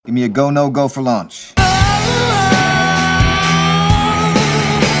Give me a go, no go for launch.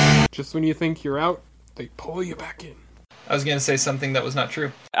 Just when you think you're out, they pull you back in. I was going to say something that was not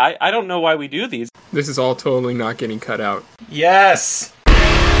true. I don't know why we do these. This is all totally not getting cut out. Yes! We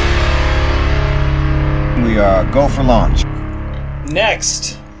are go for launch.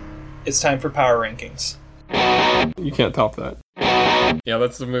 Next, it's time for power rankings. You can't top that. Yeah,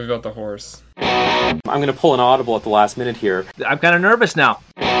 that's the movie about the horse. I'm going to pull an audible at the last minute here. I'm kind of nervous now.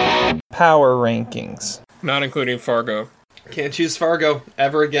 Power rankings. Not including Fargo. Can't choose Fargo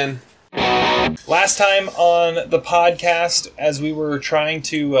ever again. Last time on the podcast, as we were trying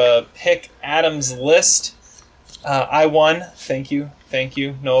to pick Adam's list, I won. Thank you.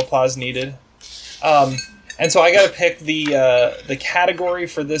 No applause needed. And so I got to pick the category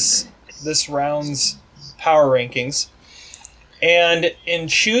for this round's power rankings. And in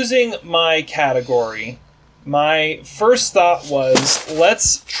choosing my category, my first thought was,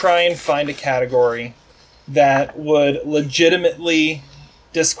 let's try and find a category that would legitimately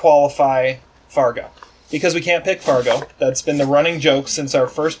disqualify Fargo. Because we can't pick Fargo. That's been the running joke since our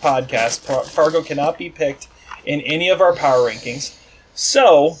first podcast. Fargo cannot be picked in any of our power rankings.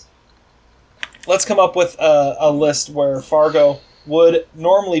 So, let's come up with a list where Fargo would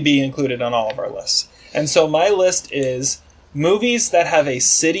normally be included on all of our lists. And so my list is movies that have a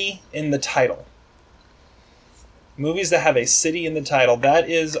city in the title. Movies that have a city in the title. That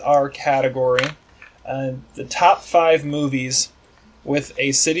is our category. The top 5 movies with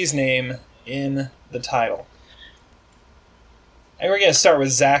a city's name in the title. And we're going to start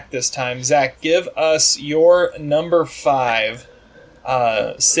with Zach this time. Zach, give us your number 5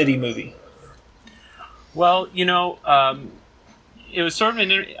 city movie. Well, it was sort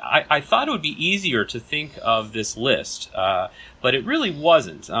of I thought it would be easier to think of this list, but it really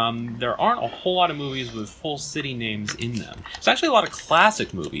wasn't. There aren't a whole lot of movies with full city names in them. There's actually a lot of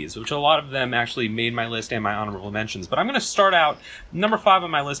classic movies, which a lot of them actually made my list and my honorable mentions. But I'm going to start out number 5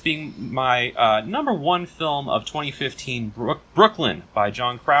 on my list being my number 1 film of 2015, Brooklyn, by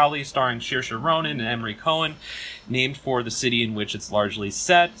John Crowley, starring Saoirse Ronan and Emery Cohen, named for the city in which it's largely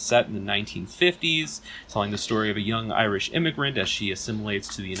set in the 1950s, telling the story of a young Irish immigrant as she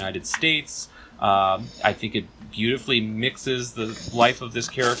assimilates to the United States. I think it beautifully mixes the life of this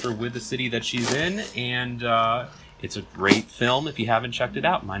character with the city that she's in, and it's a great film if you haven't checked it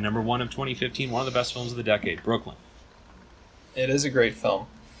out. My number 1 of 2015, one of the best films of the decade, Brooklyn. It is a great film.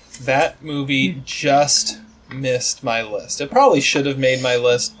 That movie just missed my list. It probably should have made my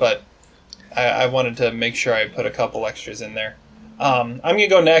list, but I wanted to make sure I put a couple extras in there. I'm going to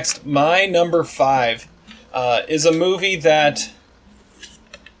go next. My number 5 is a movie that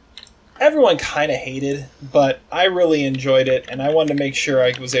everyone kind of hated, but I really enjoyed it, and I wanted to make sure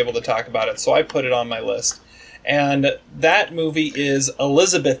I was able to talk about it, so I put it on my list. And that movie is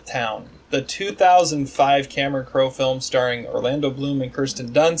Elizabethtown, the 2005 Cameron Crowe film starring Orlando Bloom and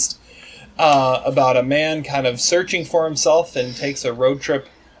Kirsten Dunst, about a man kind of searching for himself and takes a road trip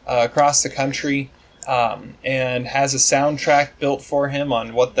across the country, and has a soundtrack built for him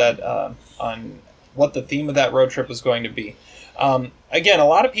on what the theme of that road trip was going to be. Again, a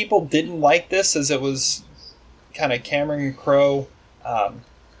lot of people didn't like this as it was kind of Cameron Crowe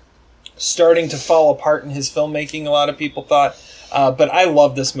starting to fall apart in his filmmaking, a lot of people thought. But I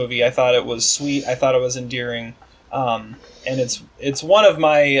love this movie. I thought it was sweet. I thought it was endearing. And it's one of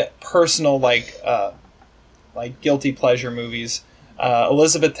my personal like guilty pleasure movies.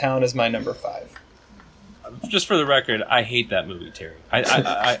 Elizabethtown is my number 5. Just for the record, I hate that movie, Terry.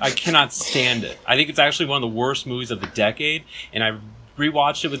 I cannot stand it. I think it's actually one of the worst movies of the decade, and I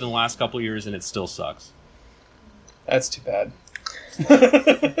rewatched it within the last couple of years, and it still sucks. That's too bad.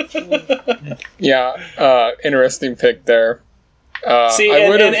 Yeah, interesting pick there. See,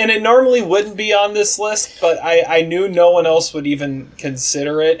 and it normally wouldn't be on this list, but I knew no one else would even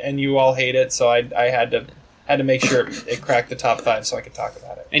consider it, and you all hate it, so I had to make sure it cracked the top 5 so I could talk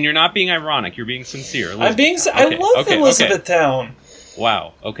about it. And you're not being ironic; you're being sincere. I'm being. I love Elizabethtown.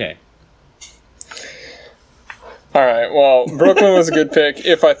 Wow. Okay. All right. Well, Brooklyn was a good pick.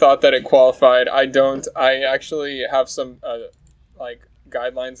 If I thought that it qualified, I don't. I actually have some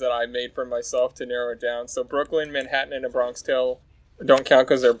guidelines that I made for myself to narrow it down. So Brooklyn, Manhattan, and a Bronx Tale don't count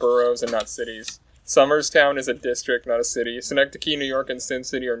because they're boroughs and not cities. Somerstown is a district, not a city. Synecdoche, New York, and Sin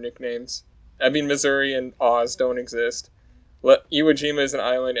City are nicknames. Ebbing, Missouri, and Oz don't exist. Iwo Jima is an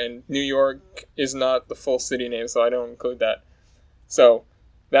island, and New York is not the full city name, so I don't include that. So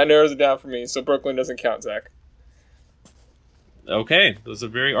that narrows it down for me. So Brooklyn doesn't count, Zach. Okay, those are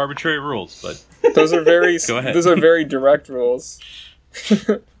very arbitrary rules, but those are very go ahead. Those are very direct rules.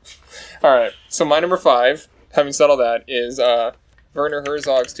 All right. So my number 5, having said all that, is Werner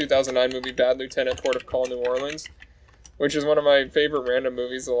Herzog's 2009 movie Bad Lieutenant, Port of Call, New Orleans, which is one of my favorite random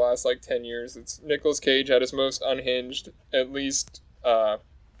movies of the last 10 years. It's Nicolas Cage at his most unhinged, at least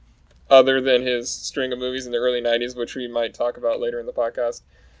other than his string of movies in the early 90s, which we might talk about later in the podcast.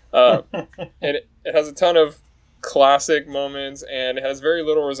 And it has a ton of classic moments, and it has very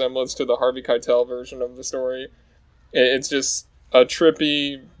little resemblance to the Harvey Keitel version of the story. It's just a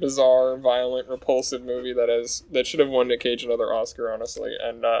trippy, bizarre, violent, repulsive movie that should have won Nick Cage another Oscar, honestly.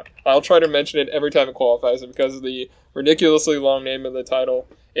 And I'll try to mention it every time it qualifies, and because of the ridiculously long name of the title,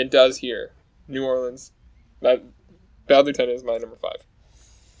 it does here. New Orleans. That Bad Lieutenant is my number 5.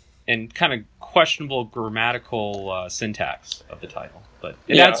 And kind of questionable grammatical syntax of the title, but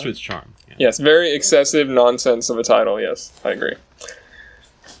it adds to its charm. Yeah. Yes, very excessive nonsense of a title. Yes, I agree.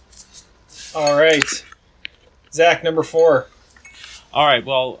 All right. Zach, number 4. All right,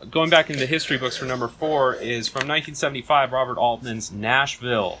 well, going back into history books for number 4 is from 1975, Robert Altman's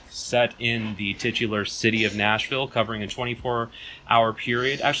Nashville, set in the titular city of Nashville, covering a 24-hour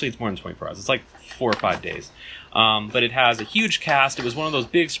period. Actually, it's more than 24 hours. It's like 4 or 5 days. But it has a huge cast. It was one of those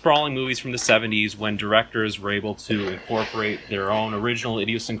big, sprawling movies from the 70s when directors were able to incorporate their own original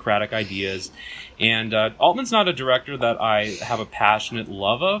idiosyncratic ideas. And Altman's not a director that I have a passionate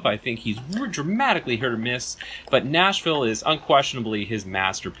love of. I think he's dramatically hit or miss. But Nashville is unquestionably his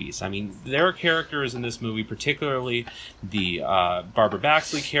masterpiece. I mean, there are characters in this movie, particularly the Barbara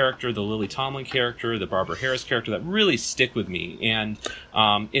Baxley character, the Lily Tomlin character, the Barbara Harris character, that really stick with me. And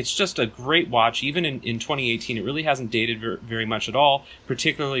it's just a great watch. Even in 2018, it really hasn't dated very much at all,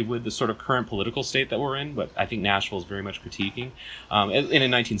 particularly with the sort of current political state that we're in, but I think Nashville is very much critiquing in a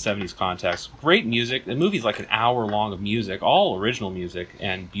 1970s context. Great music. The movie's like an hour long of music, all original music,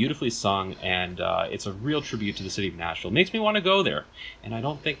 and beautifully sung, and it's a real tribute to the city of Nashville. Makes me want to go there, and I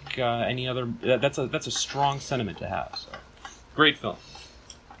don't think any other... That's a strong sentiment to have. So, great film.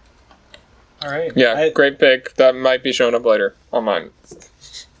 All right. Yeah, great pick. That might be showing up later on mine.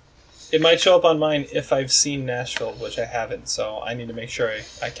 It might show up on mine if I've seen Nashville, which I haven't, so I need to make sure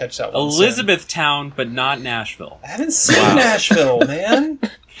I catch that one Elizabethtown, but not Nashville. I haven't seen Nashville, man.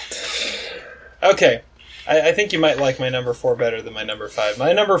 Okay. I think you might like my number 4 better than my number 5.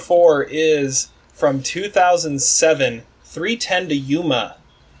 My number 4 is from 2007, 3:10 to Yuma.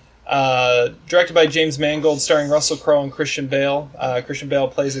 Directed by James Mangold, starring Russell Crowe and Christian Bale. Christian Bale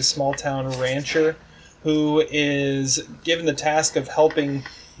plays a small-town rancher who is given the task of helping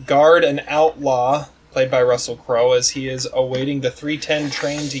guard an outlaw, played by Russell Crowe, as he is awaiting the 3:10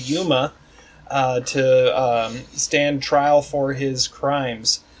 train to Yuma to stand trial for his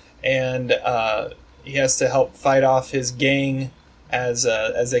crimes. And he has to help fight off his gang as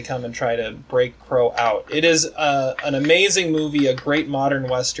they come and try to break Crowe out. It is an amazing movie, a great modern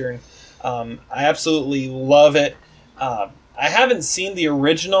Western. I absolutely love it. I haven't seen the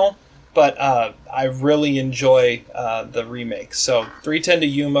original, but I really enjoy the remake. So 3:10 to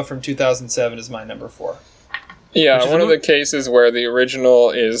Yuma from 2007 is my number 4. Yeah, one of the cases where the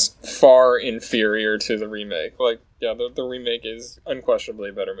original is far inferior to the remake. The remake is unquestionably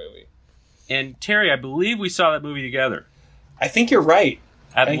a better movie. And Terry, I believe we saw that movie together. I think you're right.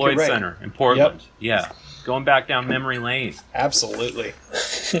 At Lloyd Center in Portland. Yep. Yeah. Going back down memory lane. Absolutely.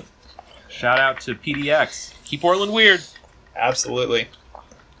 Shout out to PDX. Keep Portland weird. Absolutely.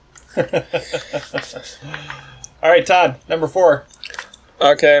 All right, Todd, number 4.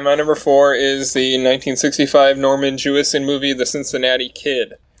 Okay, my number 4 is the 1965 Norman Jewison movie, The Cincinnati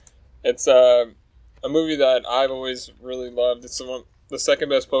Kid. It's a movie that I've always really loved. It's the second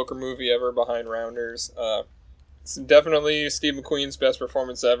best poker movie ever behind Rounders. It's definitely Steve McQueen's best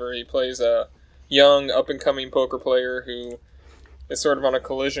performance ever. He plays a young, up-and-coming poker player who is sort of on a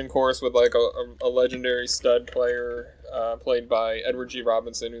collision course with a legendary stud player played by Edward G.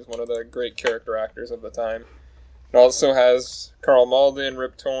 Robinson, who's one of the great character actors of the time. It also has Carl Malden,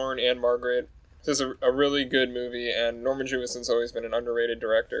 Rip Torn, and Margaret. This is a really good movie, and Norman Jewison's always been an underrated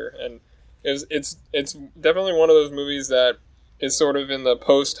director. And it's definitely one of those movies that is sort of in the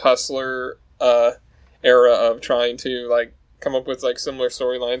post-Hustler era of trying to come up with similar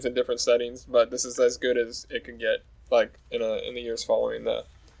storylines in different settings, but this is as good as it could get in the years following the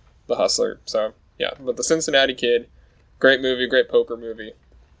Hustler. So yeah, but The Cincinnati Kid, great movie, great poker movie.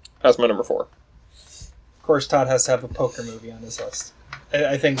 That's my number 4. Of course, Todd has to have a poker movie on his list.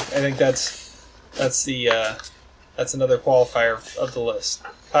 I think that's another qualifier of the list.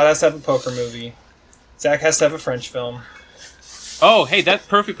 Todd has to have a poker movie. Zach has to have a French film. Oh, hey, that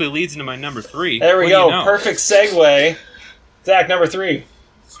perfectly leads into my number 3. There we go. Perfect segue. Zach, number 3.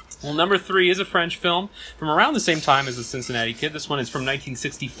 Well, number 3 is a French film from around the same time as The Cincinnati Kid. This one is from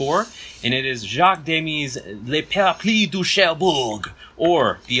 1964, and it is Jacques Demy's Les Parapluies du Cherbourg,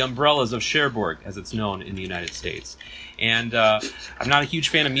 or The Umbrellas of Cherbourg, as it's known in the United States. And I'm not a huge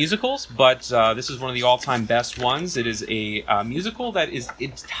fan of musicals, but this is one of the all-time best ones. It is a musical that is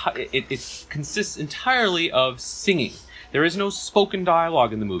it consists entirely of singing. There is no spoken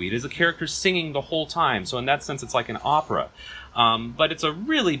dialogue in the movie. It is a character singing the whole time. So in that sense, it's like an opera. But it's a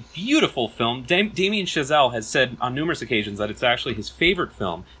really beautiful film. Damien Chazelle has said on numerous occasions that it's actually his favorite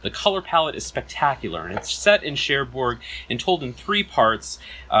film. The color palette is spectacular, and it's set in Cherbourg and told in 3 parts.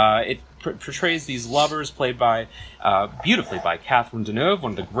 It portrays these lovers played by beautifully by Catherine Deneuve,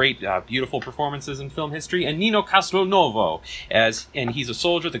 one of the great beautiful performances in film history, and Nino Castronovo, and he's a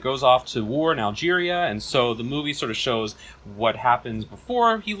soldier that goes off to war in Algeria, and so the movie sort of shows what happens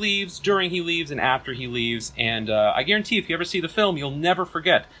before he leaves, during he leaves, and after he leaves. And I guarantee if you ever see the film, you'll never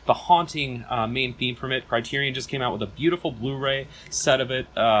forget the haunting main theme from it. Criterion just came out with a beautiful Blu-ray set of it.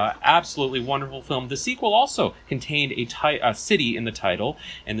 Absolutely wonderful film. The sequel also contained a city in the title,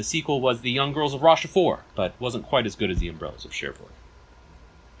 and the sequel was The Young Girls of Rochefort, but wasn't quite as good as The Umbrellas of Cherbourg.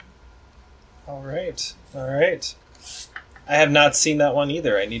 All right. I have not seen that one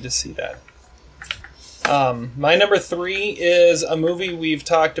either. I need to see that. My number 3 is a movie we've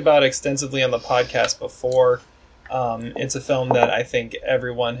talked about extensively on the podcast before. It's a film that I think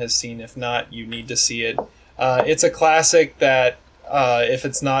everyone has seen. If not, you need to see it. It's a classic that if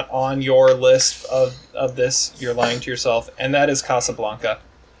it's not on your list of this, you're lying to yourself, and that is Casablanca.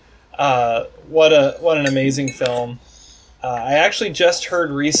 What an amazing film. I actually just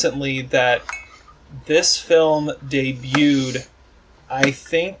heard recently that this film debuted, I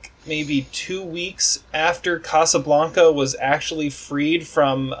think, maybe 2 weeks after Casablanca was actually freed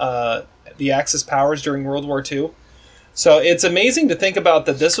from the Axis powers during World War II. So it's amazing to think about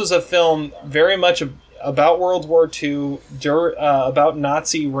that this was a film very much about World War II, about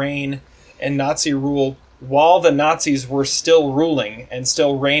Nazi reign and Nazi rule, while the Nazis were still ruling and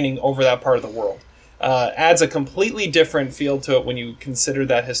still reigning over that part of the world. Adds a completely different feel to it when you consider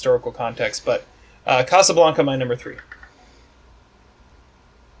that historical context. But Casablanca, my number 3.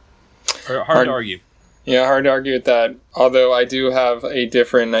 Hard to argue. Yeah, hard to argue with that. Although I do have a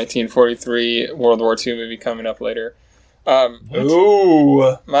different 1943 World War II movie coming up later.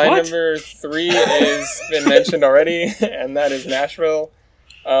 Ooh. My What? number 3 is been mentioned already, and that is Nashville.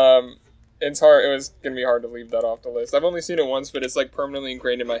 It's hard. It was going to be hard to leave that off the list. I've only seen it once, but it's like permanently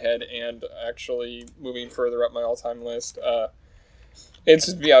ingrained in my head and actually moving further up my all-time list.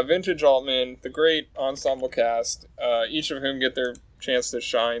 It's vintage Altman, the great ensemble cast, each of whom get their chance to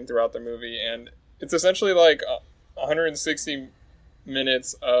shine throughout the movie, and it's essentially like 160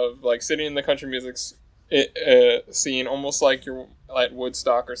 minutes of like sitting in the country music scene, almost like you're at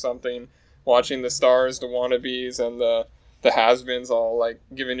Woodstock or something, watching the stars, the wannabes, and the has-beens all like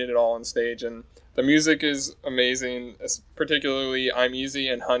giving it all on stage. And the music is amazing, particularly I'm Easy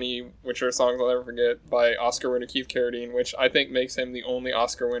and Honey, which are songs I'll never forget, by Oscar winner Keith Carradine, which I think makes him the only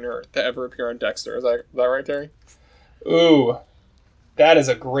Oscar winner to ever appear on Dexter. Is that right, Terry? Ooh. That is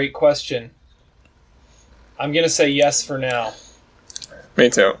a great question. I'm going to say yes for now. Me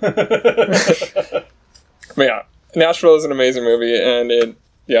too. But yeah, Nashville is an amazing movie, and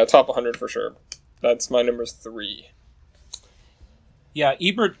top 100 for sure. That's my number 3. Yeah,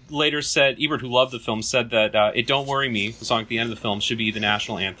 Ebert later said, Ebert, who loved the film, said that It Don't Worry Me, the song at the end of the film, should be the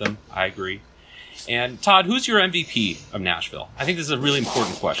national anthem. I agree. And Todd, who's your MVP of Nashville? I think this is a really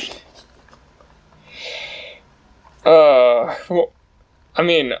important question. Well, I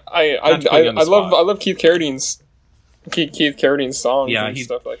mean, I Not to put you on the spot. love Keith Carradine's songs Yeah, and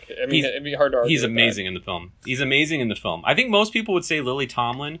stuff like that. I mean, it'd be hard to argue. He's with amazing in the film. He's amazing in the film. I think most people would say Lily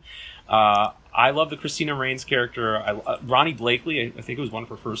Tomlin. I love the Christina Raines character. Ronnie Blakely, I think it was one of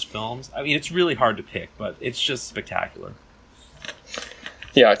her first films. I mean, it's really hard to pick, but it's just spectacular.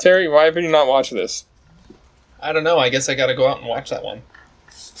 Yeah, Terry, why have you not watched this? I don't know. I guess I got to go out and watch that one.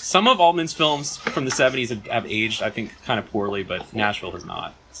 Some of Altman's films from the 70s have aged, I think, kind of poorly, but Nashville has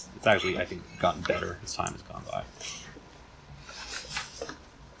not. It's actually, I think, gotten better as time has gone by.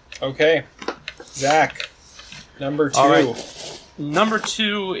 Okay. Zach, number 2. All right. Number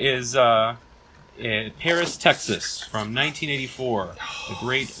 2 is Paris, Texas, from 1984. The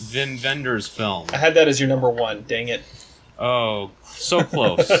great Wim Wenders film. I had that as your number 1. Dang it. Oh, so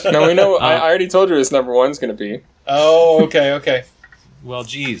close. No, we know. I already told you this number 1's going to be. Oh, okay. Well,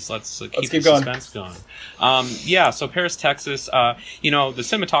 geez, let's keep keep the going. suspense going. So Paris, Texas. The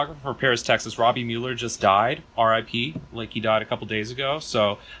cinematographer for Paris, Texas, Robbie Mueller, just died. R.I.P. Like he died a couple days ago.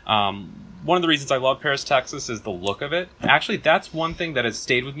 So one of the reasons I love Paris, Texas is the look of it. Actually, that's one thing that has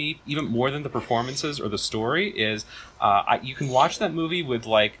stayed with me even more than the performances or the story is you can watch that movie with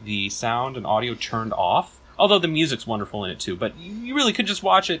like the sound and audio turned off. Although the music's wonderful in it too, but you really could just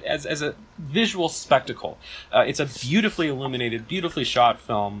watch it as a visual spectacle. It's a beautifully illuminated, beautifully shot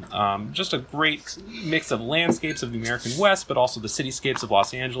film. Just a great mix of landscapes of the American West, but also the cityscapes of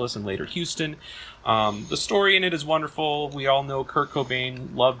Los Angeles and later Houston. The story in it is wonderful. We all know Kurt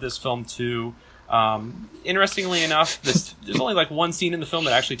Cobain loved this film too. Interestingly enough, there's only like one scene in the film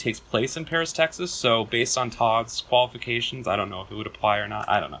that actually takes place in Paris, Texas. So based on Todd's qualifications, I don't know if it would apply or not.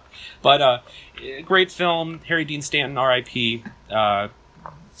 I don't know. But great film. Harry Dean Stanton, R.I.P.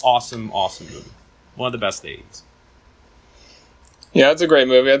 Awesome movie. One of the best 80s. Yeah, it's a great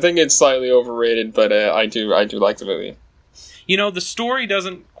movie. I think it's slightly overrated, but I do like the movie. You know, the story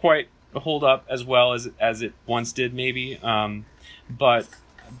doesn't quite hold up as well as it once did, maybe. But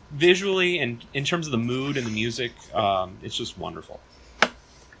visually and in terms of the mood and the music, it's just wonderful.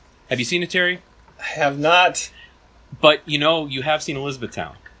 Have you seen it, Terry? I have not. But you know, you have seen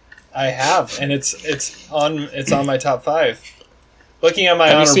Elizabethtown. I have, and it's on my top 5. Looking at my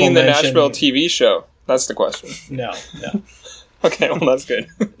have you honorable seen the mention, Nashville TV show? That's the question. No. Okay, well that's good.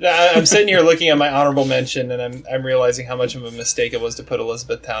 I'm sitting here looking at my honorable mention, and I'm realizing how much of a mistake it was to put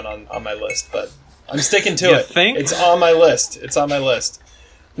Elizabethtown on my list. But I'm sticking to it. Think? It's on my list.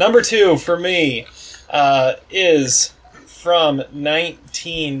 Number 2 for me is from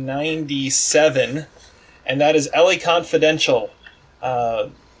 1997, and that is L.A. Confidential.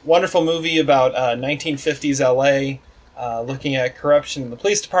 Wonderful movie about 1950s L.A., looking at corruption in the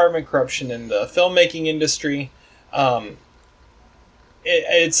police department, corruption in the filmmaking industry.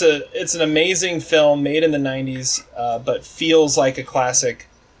 It's an amazing film made in the 90s, but feels like a classic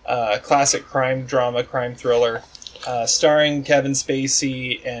crime drama, crime thriller. Starring Kevin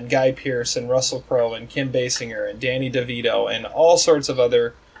Spacey and Guy Pearce and Russell Crowe and Kim Basinger and Danny DeVito and all sorts of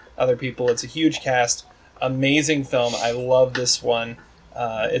other people. It's a huge cast. Amazing film. I love this one.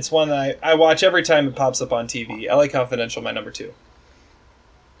 It's one that I watch every time it pops up on TV. LA Confidential, my number 2.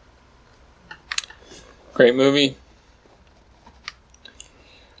 Great movie.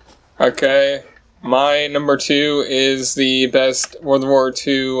 Okay. My number 2 is the best World War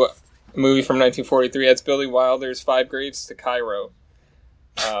II movie from 1943. That's Billy Wilder's Five Graves to Cairo.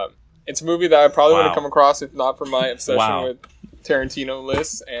 It's a movie that I probably would have come across if not for my obsession with Tarantino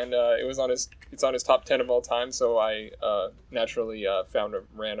lists, and it's on his top 10 of all time, so I naturally found a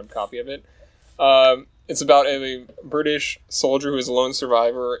random copy of it. It's about a British soldier who is a lone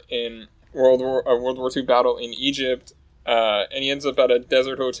survivor in World War II battle in Egypt, and he ends up at a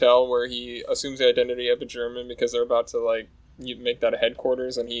desert hotel where he assumes the identity of a German because they're about to make that a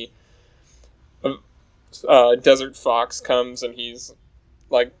headquarters, and Desert Fox comes and he's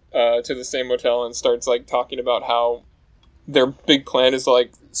to the same hotel and starts talking about how their big plan is to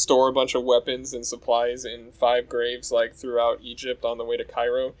store a bunch of weapons and supplies in 5 graves throughout Egypt on the way to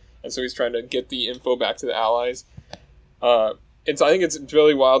Cairo, and so he's trying to get the info back to the Allies. I think it's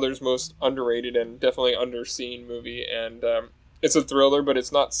Billy Wilder's most underrated and definitely underseen movie, and it's a thriller, but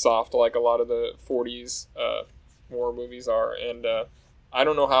it's not soft like a lot of the 40s war movies are, and I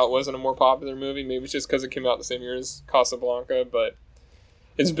don't know how it wasn't a more popular movie. Maybe it's just because it came out the same year as Casablanca, but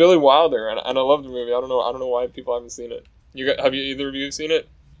it's Billy Wilder, and I love the movie. I don't know why people haven't seen it. Have either of you seen it?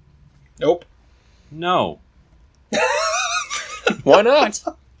 Nope. No. Why not?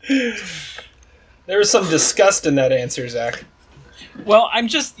 There was some disgust in that answer, Zach. Well, I'm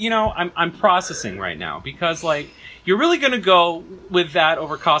just, I'm processing right now because, you're really going to go with that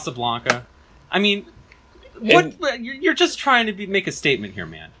over Casablanca? I mean, you're just trying to make a statement here,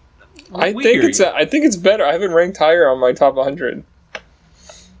 man. I think it's better. I have it ranked higher on my top 100.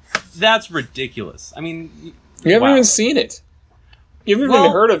 That's ridiculous. I mean, you haven't even seen it. You haven't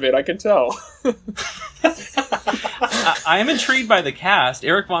even heard of it. I can tell. I am intrigued by the cast: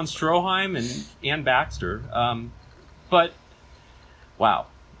 Eric von Stroheim and Ann Baxter. But wow,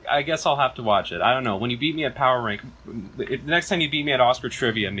 I guess I'll have to watch it. I don't know. When you beat me at Power Rank, the next time you beat me at Oscar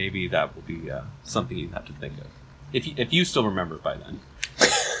Trivia, maybe that will be something you have to think of. If you still remember it by then.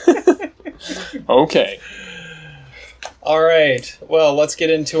 Okay. All right. Well, let's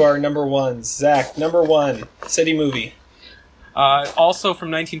get into our number ones. Zach, number 1, city movie. Also from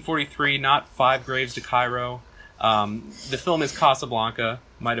 1943, not 5 Graves to Cairo. The film is Casablanca.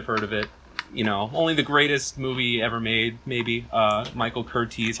 Might have heard of it. Only the greatest movie ever made, maybe. Michael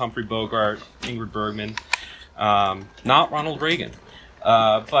Curtiz, Humphrey Bogart, Ingrid Bergman. Not Ronald Reagan.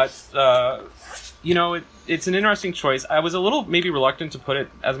 But It's an interesting choice. I was a little maybe reluctant to put it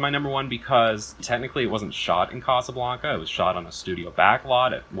as my number one because technically it wasn't shot in Casablanca. It was shot on a studio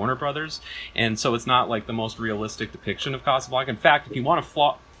backlot at Warner Brothers, and so it's not like the most realistic depiction of Casablanca. In fact, if you want to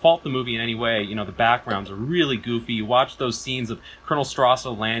fault the movie in any way, the backgrounds are really goofy. You watch those scenes of Colonel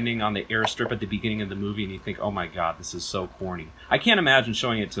Strasso landing on the airstrip at the beginning of the movie, and you think, oh my god, this is so corny. I can't imagine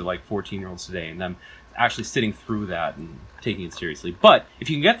showing it to like 14-year-olds today and them actually sitting through that and taking it seriously. But if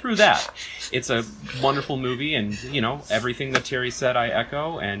you can get through that, it's a wonderful movie, and everything that Terry said I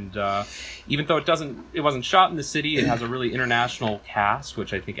echo. And even though it wasn't shot in the city, it has a really international cast,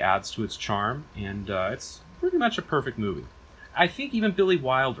 which I think adds to its charm, and it's pretty much a perfect movie. I think even Billy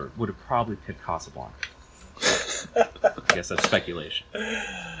Wilder would have probably picked Casablanca. I guess that's speculation.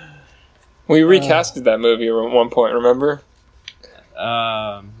 We recasted that movie at one point, remember?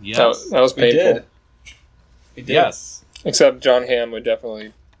 Yes. That was painful. We did. Yes. Except John Hamm would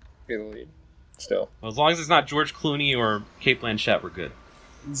definitely be the lead still. Well, as long as it's not George Clooney or Cate Blanchett, we're good.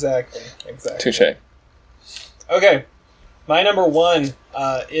 Exactly. Touche. Okay. My number one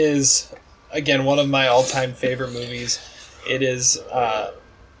is, again, one of my all-time favorite movies. It is a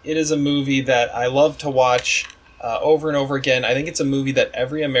movie that I love to watch over and over again. I think it's a movie that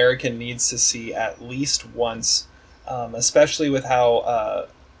every American needs to see at least once, especially with how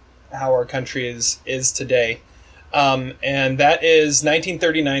our country is today. And that is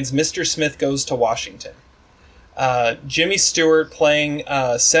 1939's Mr. Smith Goes to Washington. Jimmy Stewart playing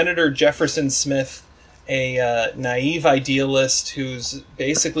Senator Jefferson Smith, a naive idealist who's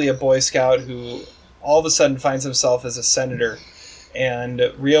basically a Boy Scout who all of a sudden finds himself as a senator, and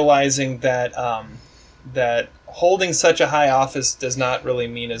realizing that that holding such a high office does not really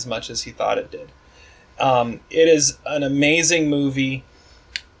mean as much as he thought it did. It is an amazing movie.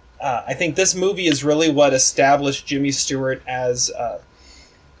 I think this movie is really what established Jimmy Stewart as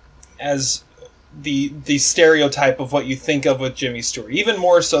the stereotype of what you think of with Jimmy Stewart, even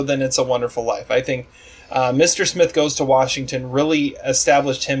more so than It's a Wonderful Life. I think Mr. Smith Goes to Washington really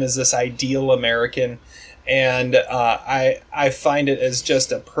established him as this ideal American, and I find it as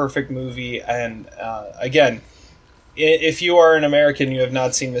just a perfect movie. And again, if you are an American, you have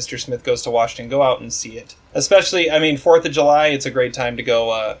not seen Mr. Smith Goes to Washington, go out and see it. Especially, 4th of July, it's a great time to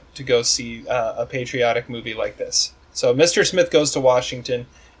go see a patriotic movie like this. So Mr. Smith Goes to Washington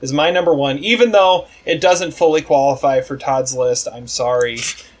is my number one, even though it doesn't fully qualify for Todd's list. I'm sorry,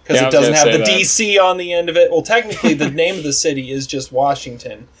 because it doesn't have the DC on the end of it. Well, technically, the name of the city is just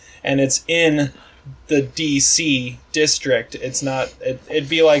Washington, and it's in the DC district. It's not. It'd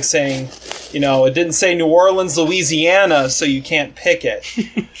be like saying, it didn't say New Orleans, Louisiana, so you can't pick it.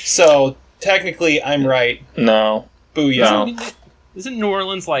 So technically, I'm right. No. Booyah. No. Isn't New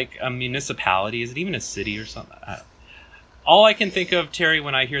Orleans like a municipality? Is it even a city or something? All I can think of, Terry,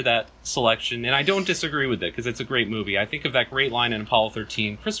 when I hear that selection, and I don't disagree with it because it's a great movie, I think of that great line in Apollo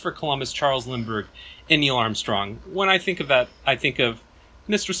 13, Christopher Columbus, Charles Lindbergh, and Neil Armstrong. When I think of that, I think of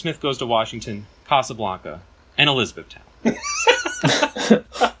Mr. Smith Goes to Washington, Casablanca, and Elizabethtown.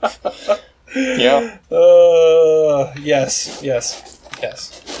 Yeah. Yes.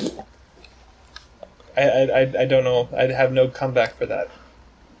 I don't know. I'd have no comeback for that.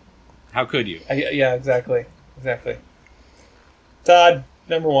 How could you? Yeah, exactly. Todd,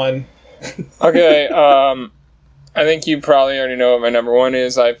 number one. Okay, I think you probably already know what my number one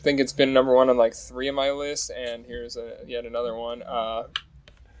is. I think it's been number one on like 3 of my lists, and here's yet another one.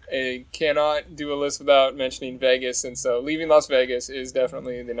 I cannot do a list without mentioning Vegas, and so Leaving Las Vegas is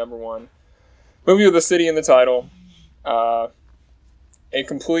definitely the number one movie with the city in the title. It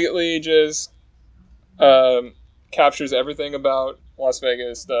completely just captures everything about Las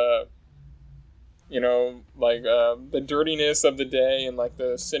Vegas, the dirtiness of the day and like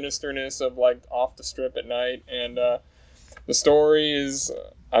the sinisterness of like off the strip at night. And the story is,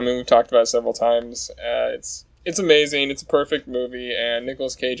 we've talked about it several times. It's amazing. It's a perfect movie, and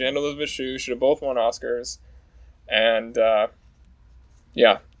Nicolas Cage and Elizabeth Shue should have both won Oscars. And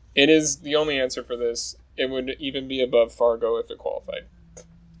yeah, it is the only answer for this. It would even be above Fargo if it qualified.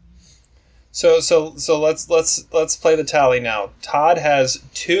 So let's play the tally now. Todd has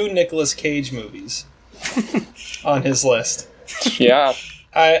 2 Nicolas Cage movies on his list. Yeah.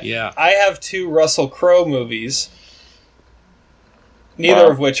 I have 2 Russell Crowe movies, neither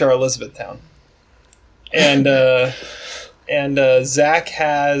of which are Elizabethtown. And Zach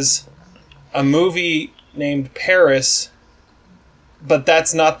has a movie named Paris, but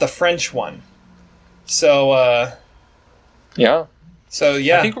that's not the French one. So yeah. So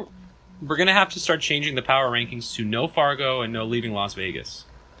yeah. I think we're going to have to start changing the power rankings to no Fargo and no Leaving Las Vegas.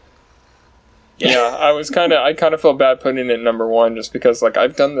 Yeah, I kind of felt bad putting it at number one just because like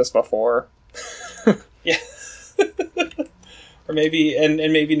I've done this before. Yeah. Or maybe and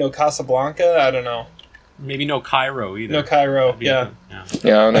maybe no Casablanca. I don't know. Maybe no Cairo either. No Cairo. Yeah.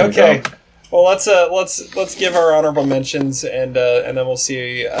 Yeah. Okay. Well, let's give our honorable mentions and then we'll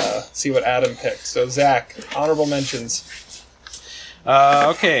see what Adam picked. So Zach, honorable mentions.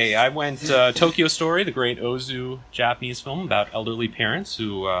 Okay, I went Tokyo Story, the great Ozu Japanese film about elderly parents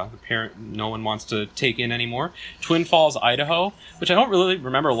who no one wants to take in anymore. Twin Falls, Idaho, which I don't really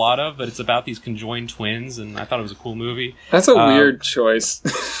remember a lot of, but it's about these conjoined twins, and I thought it was a cool movie. That's a weird choice.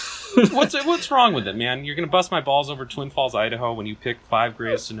 What's wrong with it, man? You're gonna bust my balls over Twin Falls, Idaho when you pick Five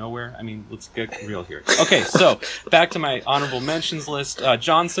Graves to Nowhere? I mean, let's get real here. Okay, so back to my honorable mentions list.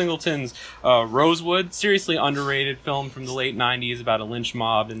 John Singleton's Rosewood, seriously underrated film from the late 90s about a lynch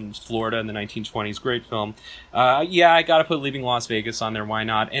mob in Florida in the 1920s. Great film. Yeah, I gotta put Leaving Las Vegas on there, why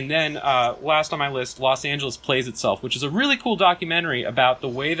not? And then last on my list, Los Angeles Plays Itself, which is a really cool documentary about the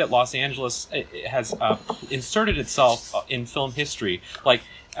way that Los Angeles has inserted itself in film history. Like,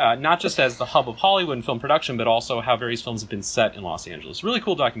 not just as the hub of Hollywood and film production, but also how various films have been set in Los Angeles. Really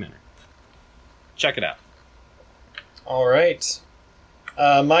cool documentary. Check it out. All right.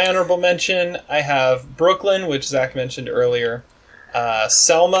 My honorable mention, I have Brooklyn, which Zach mentioned earlier.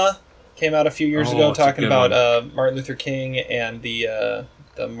 Selma came out a few years ago, talking about Martin Luther King and the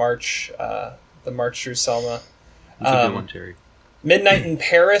march through Selma. That's a good one, Terry. Midnight in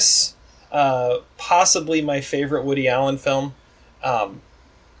Paris, possibly my favorite Woody Allen film.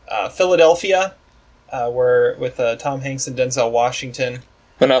 Philadelphia, where with Tom Hanks and Denzel Washington.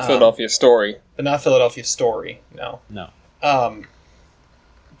 But not Philadelphia Story. But not Philadelphia Story, no. No.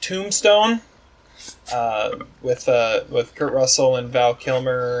 Tombstone, with Kurt Russell and Val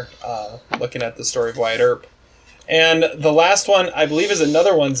Kilmer, looking at the story of Wyatt Earp. And the last one, I believe, is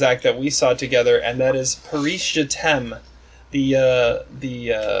another one, Zach, that we saw together, and that is Paris Je T'aime,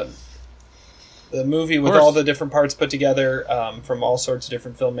 the movie with all the different parts put together from all sorts of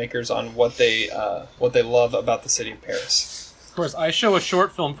different filmmakers on what they love about the city of Paris. Of course, I show a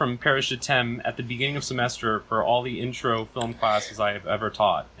short film from Paris Je T'aime at the beginning of semester for all the intro film classes I have ever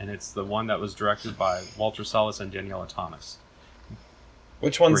taught, and it's the one that was directed by Walter Sellis and Daniela Thomas.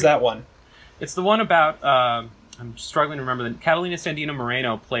 Which one's that one? It's the one about, I'm struggling to remember, Catalina Sandino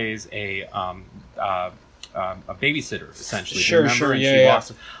Moreno plays a babysitter, essentially. Sure, yeah.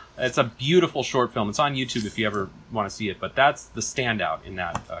 It's a beautiful short film. It's on YouTube if you ever want to see it, but that's the standout in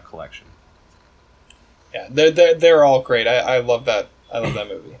that collection. Yeah, they're all great. I love that. I love that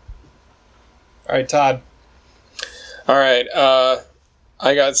movie. All right, Todd. All right,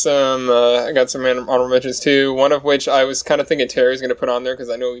 I got some honorable mentions too. One of which I was kind of thinking Terry's going to put on there because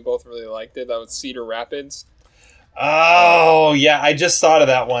I know we both really liked it. That was Cedar Rapids. Oh yeah, I just thought of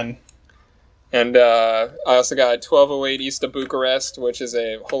that one. And I also got 1208 East of Bucharest, which is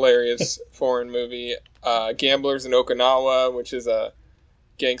a hilarious foreign movie. Gamblers in Okinawa, which is a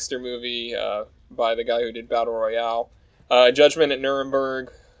gangster movie by the guy who did Battle Royale. Judgment at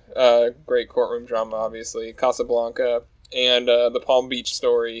Nuremberg, great courtroom drama, obviously. Casablanca, and The Palm Beach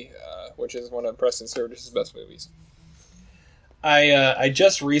Story, which is one of Preston Sturges' best movies. I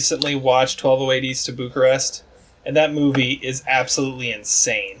just recently watched 1208 East of Bucharest, and that movie is absolutely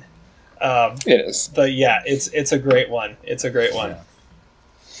insane. It is. But yeah, it's a great one. It's a great one.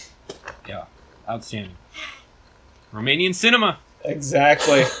 Yeah. Outstanding. Romanian cinema.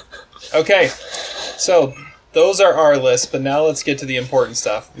 Exactly. Okay, so those are our lists, but now let's get to the important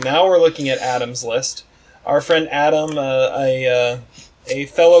stuff. Now we're looking at Adam's list. Our friend Adam, a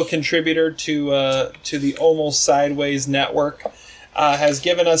fellow contributor to the Almost Sideways Network, has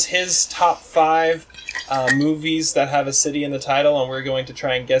given us his top 5 movies that have a city in the title, and we're going to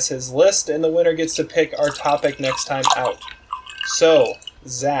try and guess his list, and the winner gets to pick our topic next time out. So,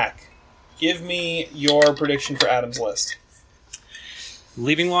 Zach, give me your prediction for Adam's list.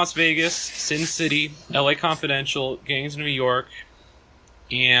 Leaving Las Vegas, Sin City, LA Confidential, Gangs of New York,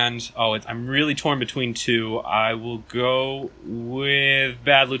 and I'm really torn between 2. I will go with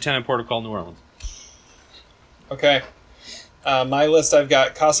Bad Lieutenant Protocol New Orleans. Okay. My list, I've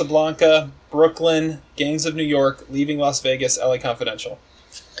got Casablanca, Brooklyn, Gangs of New York, Leaving Las Vegas, LA Confidential.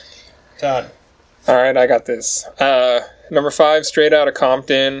 Todd. All right, I got this. Number 5, Straight Outta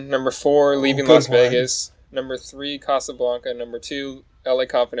Compton. Number 4, Leaving Las Vegas. Number 3, Casablanca. Number 2, LA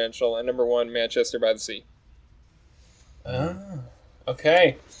Confidential. And number 1, Manchester by the Sea.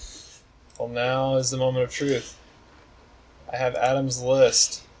 Okay. Well, now is the moment of truth. I have Adam's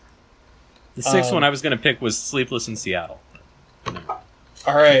list. The 6th one I was going to pick was Sleepless in Seattle.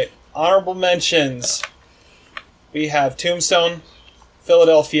 All right. Honorable mentions. We have Tombstone,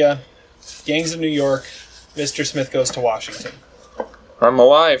 Philadelphia, Gangs of New York, Mr. Smith Goes to Washington. I'm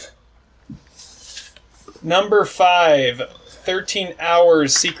alive. Number 5, 13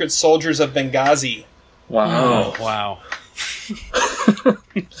 Hours, Secret Soldiers of Benghazi. Wow. Oh, wow.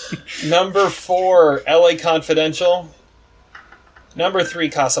 Number 4, LA Confidential. Number 3,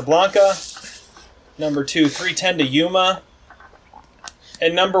 Casablanca. Number 2, 3:10 to Yuma.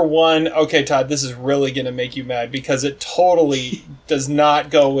 And number 1, okay, Todd, this is really going to make you mad because it totally does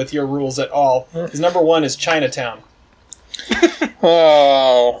not go with your rules at all. Because number 1 is Chinatown.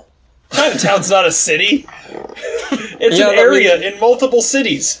 Oh. Chinatown's not a city. It's an area in multiple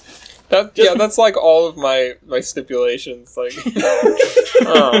cities. That's like all of my stipulations. Like,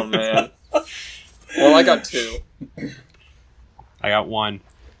 oh man. Well, I got 2. I got 1.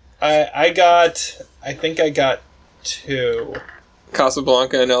 I think I got 2.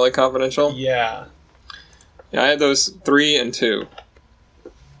 Casablanca and LA Confidential. Yeah. Yeah, I had those 3 and 2.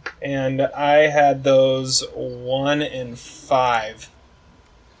 And I had those 1 and 5.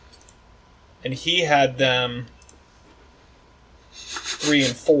 And he had them 3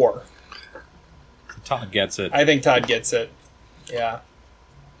 and 4. Todd gets it. I think Todd gets it. Yeah.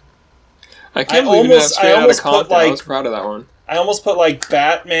 I can't believe that straight out of Compton. Put, I was proud of that one. I almost put like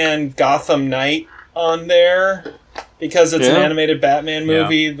Batman Gotham Knight on there because it's an animated Batman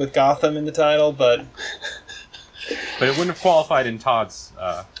movie with Gotham in the title, but it wouldn't have qualified in Todd's.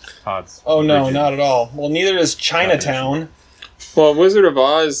 Oh no, not at all. Well, neither does Chinatown. Well, Wizard of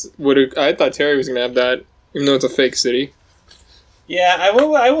Oz would have. I thought Terry was going to have that, even though it's a fake city. Yeah, I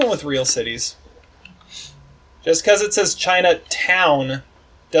went with real cities. Just because it says Chinatown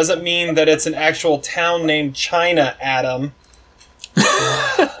doesn't mean that it's an actual town named China, Adam.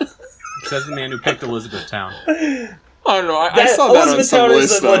 Says the man who picked Elizabethtown. I don't know. I saw that on some Elizabethtown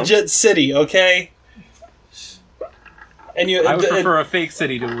list, is a legit city, okay? And I would prefer a fake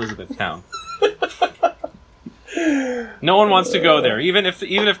city to Elizabethtown. No one wants to go there, even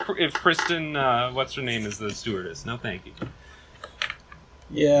if Kristen, what's her name, is the stewardess. No, thank you.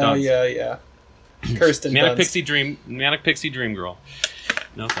 Yeah. Kirsten Manic Dunst. Pixie Dream Girl.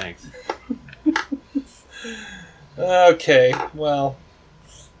 No thanks. Okay, well,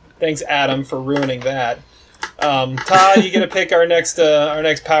 thanks Adam for ruining that. Todd, you get to pick our next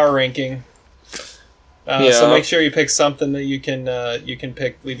power ranking. So make sure you pick something that you can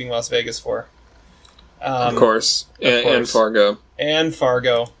pick Leaving Las Vegas for. Of course. And Fargo. And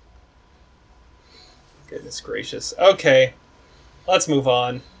Fargo. Goodness gracious. Okay, let's move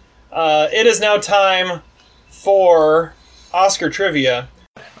on. It is now time for Oscar trivia.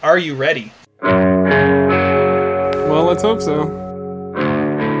 Are you ready? Well, let's hope so.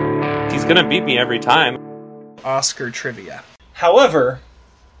 He's gonna beat me every time. Oscar trivia. However,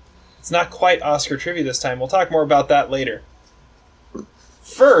 it's not quite Oscar trivia this time. We'll talk more about that later.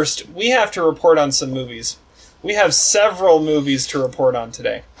 First, we have to report on some movies. We have several movies to report on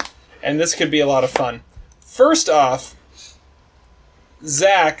today, and this could be a lot of fun. First off,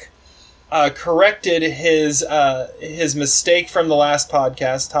 Zach corrected his mistake from the last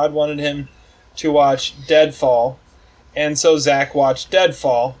podcast. Todd wanted him to watch Deadfall, and so Zach watched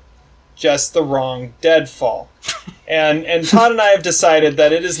Deadfall, just the wrong Deadfall. And Todd and I have decided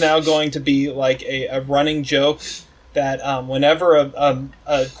that it is now going to be like a running joke that whenever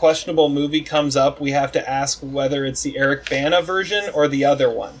a questionable movie comes up, we have to ask whether it's the Eric Bana version or the other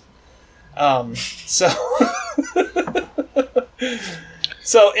one.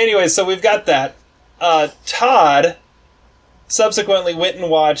 So anyway, so we've got that. Todd subsequently went and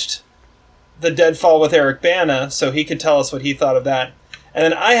watched the Deadfall with Eric Bana, so he could tell us what he thought of that. And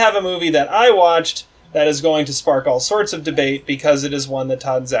then I have a movie that I watched that is going to spark all sorts of debate because it is one that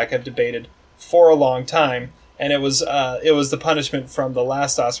Todd and Zach have debated for a long time, and it was the punishment from the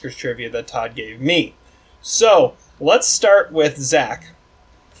last Oscars trivia that Todd gave me. So let's start with Zach.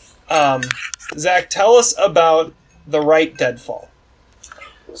 Zach, tell us about The Right Deadfall.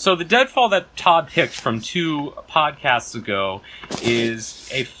 So the Deadfall that Todd picked from 2 podcasts ago is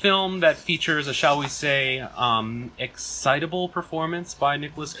a film that features a, shall we say, excitable performance by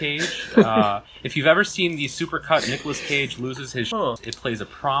Nicolas Cage. If you've ever seen the supercut, Nicolas Cage loses his it plays a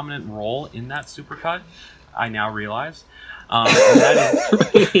prominent role in that supercut, I now realize.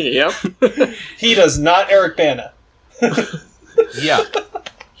 Yep. He does not Eric Bana. Yeah.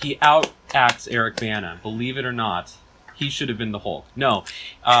 He outacts Eric Bana, believe it or not. He should have been the Hulk. No.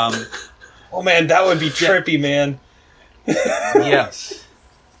 Oh man, that would be trippy, man. Yes.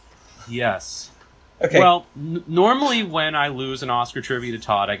 Okay. Well, normally when I lose an Oscar trivia to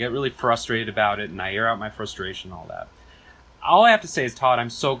Todd, I get really frustrated about it, and I air out my frustration and all that. All I have to say is, Todd, I'm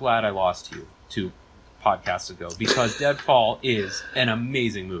so glad I lost to you. podcasts ago, because Deadfall is an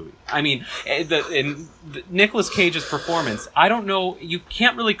amazing movie. I mean, Nicolas Cage's performance, I don't know, you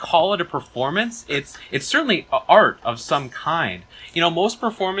can't really call it a performance. It's certainly art of some kind. You know, most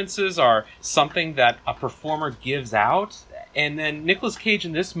performances are something that a performer gives out, and then Nicolas Cage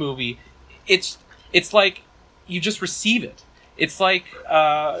in this movie, it's like you just receive it. It's like,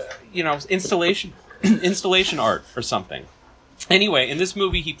 installation art or something. Anyway, in this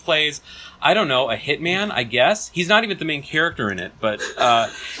movie, he plays, I don't know, a hitman, I guess. He's not even the main character in it, but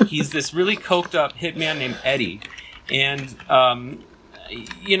he's this really coked up hitman named Eddie. And,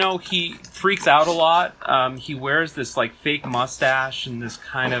 he freaks out a lot. He wears this, like, fake mustache and this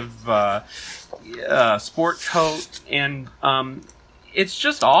kind of sport coat. And it's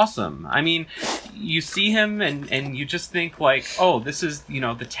just awesome. I mean, you see him and you just think like, oh, this is,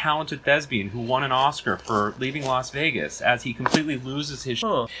 the talented thespian who won an Oscar for Leaving Las Vegas, as he completely loses his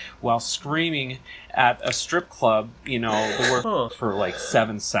shit while screaming at a strip club, the work for like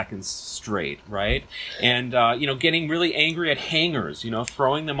 7 seconds straight, right? And, getting really angry at hangers,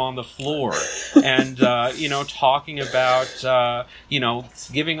 throwing them on the floor and, talking about,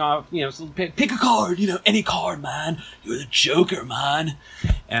 giving off, pick a card, any card, man. You're the Joker, man.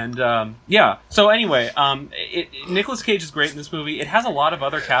 And, so anyway, Nicolas Cage is great in this movie. It has a lot of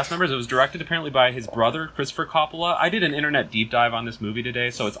other cast members. It was directed apparently by his brother, Christopher Coppola. I did an internet deep dive on this movie today,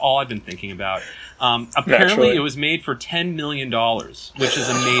 so it's all I've been thinking about. Apparently Naturally. It was made for $10 million, which is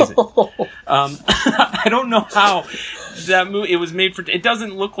amazing. I don't know how that movie, it was made for, it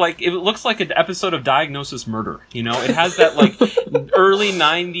doesn't look like, it looks like an episode of Diagnosis Murder, it has that like early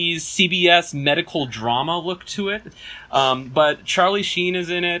 90s CBS medical drama look to it. But Charlie Sheen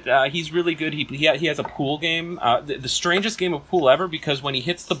is in it. He's really good. He has a pool game, the strangest game of pool ever, because when he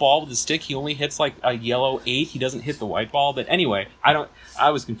hits the ball with the stick, he only hits like a yellow 8. He doesn't hit the white ball. But anyway,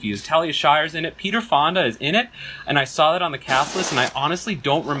 I was confused. Talia Shire's in it. Peter Fonda is in it, and I saw that on the cast list, and I honestly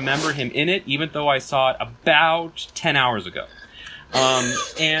don't remember him in it, even though I saw it about 10 hours ago.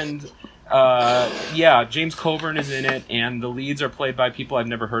 James Coburn is in it, and the leads are played by people I've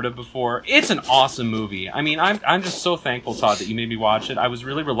never heard of before. It's an awesome movie. I mean, I'm just so thankful, Todd, that you made me watch it. I was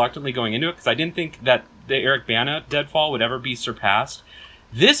really reluctantly going into it because I didn't think that the Eric Bana Deadfall would ever be surpassed.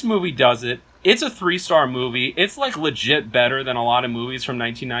 This movie does it. It's a 3-star movie. It's like legit better than a lot of movies from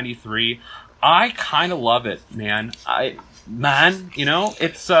 1993. I kind of love it, man.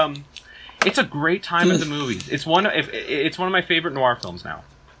 It's a great time at the movies. It's one of my favorite noir films now.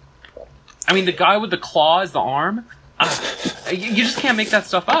 I mean, the guy with the claw as the arm, you just can't make that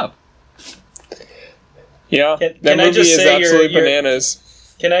stuff up. Yeah, Can that I movie just is say absolutely your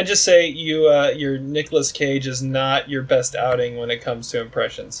bananas. Can I just say your Nicolas Cage is not your best outing when it comes to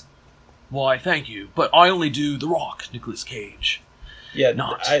impressions? Why, thank you, but I only do The Rock, Nicolas Cage. Yeah,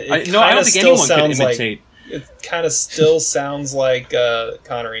 Not. I don't think anyone could imitate. It kind of still sounds like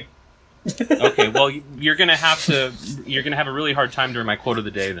Connery. Okay, well, you're gonna have a really hard time during my quote of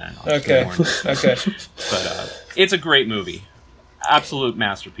the day then. Okay. But it's a great movie, absolute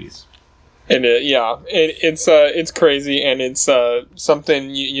masterpiece. And it's crazy, and it's something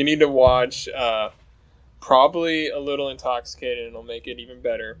you need to watch. Probably a little intoxicated, and it'll make it even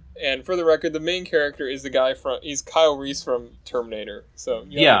better. And for the record, the main character is he's Kyle Reese from Terminator. So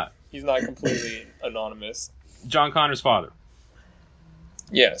he's not completely anonymous. John Connor's father.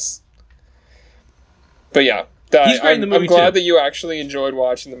 Yes. But yeah, he's great in the movie I'm glad too. that you actually enjoyed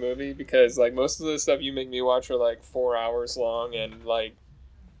watching the movie, because like most of the stuff you make me watch are like 4 hours long and like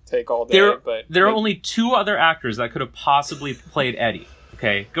take all day. There are only 2 other actors that could have possibly played Eddie.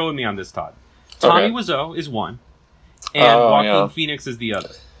 Okay, go with me on this, Todd. Tommy Wiseau is one, and Joaquin Phoenix is the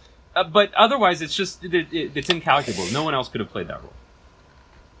other. But otherwise, it's just it's incalculable. No one else could have played that role.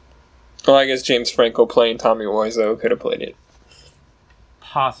 Well, I guess James Franco playing Tommy Wiseau could have played it.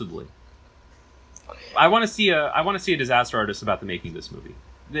 Possibly. I want to see a disaster artist about the making of this movie.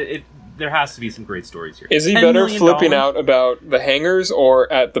 There has to be some great stories here. Is he better flipping out about the hangers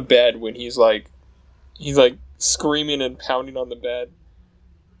or at the bed when he's like screaming and pounding on the bed?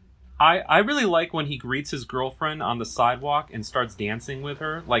 I really like when he greets his girlfriend on the sidewalk and starts dancing with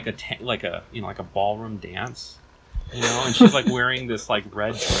her like a ballroom dance, and she's like wearing this like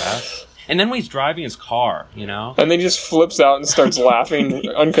red dress. And then when he's driving his car, and then he just flips out and starts laughing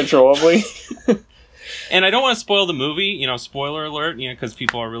uncontrollably. And I don't want to spoil the movie, spoiler alert, because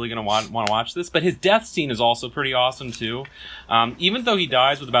people are really going to want to watch this. But his death scene is also pretty awesome, too. Even though he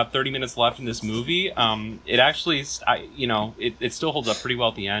dies with about 30 minutes left in this movie, it actually, it still holds up pretty well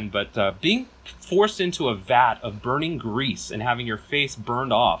at the end. But being forced into a vat of burning grease and having your face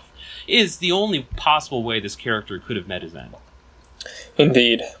burned off is the only possible way this character could have met his end.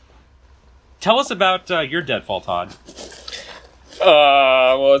 Indeed. Tell us about your Deadfall, Todd.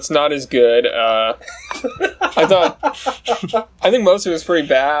 Well, it's not as good. I think most of it was pretty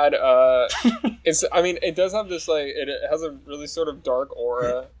bad. It does have this, like, it has a really sort of dark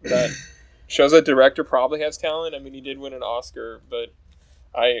aura that shows that director probably has talent. I mean, he did win an Oscar, but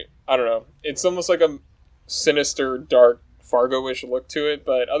I don't know. It's almost like a sinister, dark, Fargo-ish look to it,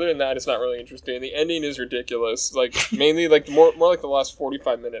 but other than that, it's not really interesting. The ending is ridiculous. Like, mainly, like, more like the last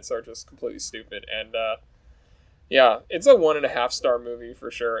 45 minutes are just completely stupid, and, yeah, it's a 1.5 star movie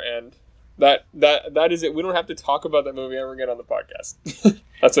for sure, and that is it. We don't have to talk about that movie ever again on the podcast.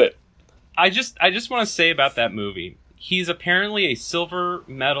 That's it. I just want to say about that movie, he's apparently a silver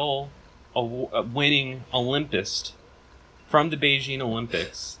medal winning Olympist from the Beijing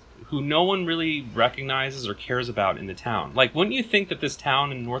Olympics, who no one really recognizes or cares about in the town. Like, wouldn't you think that this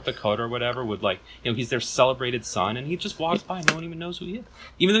town in North Dakota or whatever would, like, he's their celebrated son, and he just walks by, no one even knows who he is,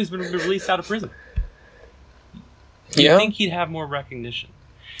 even though he's been released out of prison. You'd think he'd have more recognition.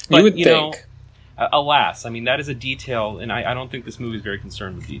 But, you would think. Alas, I mean, that is a detail, and I don't think this movie is very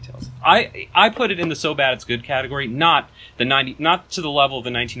concerned with details. I put it in the so bad it's good category, not to the level of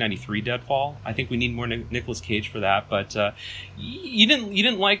the 1993 Deadfall. I think we need more Nicolas Cage for that. But you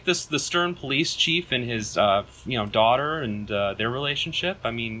didn't like the stern police chief and his daughter and their relationship.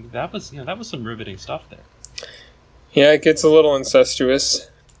 I mean, that was some riveting stuff there. Yeah, it gets a little incestuous.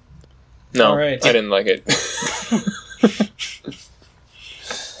 No, All right. I didn't like it.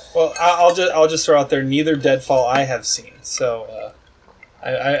 Well, I'll just throw out there, neither Deadfall I have seen, so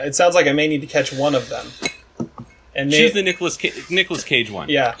it sounds like I may need to catch one of them. And choose the Nicolas Cage one.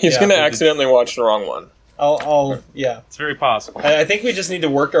 Yeah, He's going to accidentally watch the wrong one. Yeah. It's very possible. I think we just need to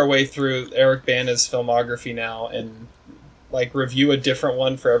work our way through Eric Bana's filmography now and, like, review a different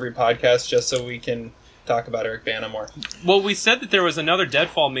one for every podcast just so we can talk about Eric Bana more. Well, we said that there was another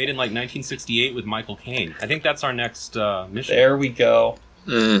Deadfall made in, like, 1968 with Michael Caine. I think that's our next mission. There we go.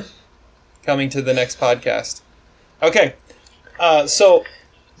 Coming to the next podcast. Okay, so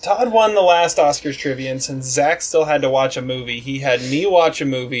Todd won the last Oscars trivia, and since Zach still had to watch a movie, he had me watch a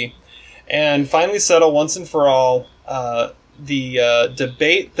movie and finally settle once and for all the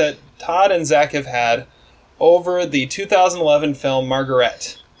debate that Todd and Zach have had over the 2011 film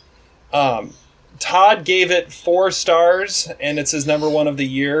Margaret. Todd gave it 4 stars, and it's his number 1 of the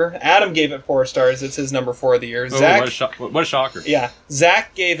year. Adam gave it 4 stars. It's his number 4 of the year. Zach, what a shocker. Yeah.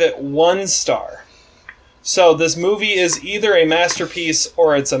 Zach gave it 1 star. So this movie is either a masterpiece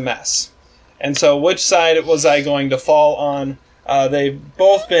or it's a mess. And so which side was I going to fall on? They've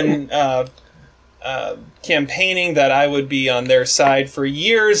both been campaigning that I would be on their side for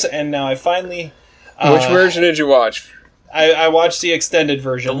years, and now I finally... Which version did you watch? I watched the extended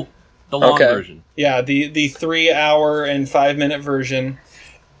version. The long version. Yeah, the 3-hour and 5-minute version.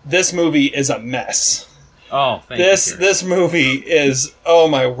 This movie is a mess. Oh, thank you. This movie is, oh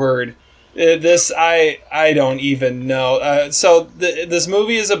my word. I don't even know. So this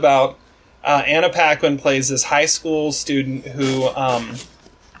movie is about Anna Paquin plays this high school student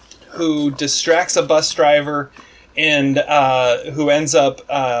who distracts a bus driver and who ends up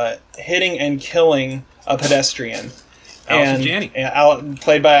hitting and killing a pedestrian. Allison Janney.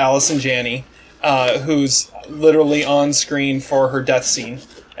 Played by Allison Janney, who's literally on screen for her death scene,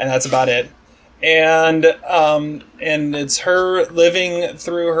 and that's about it. And it's her living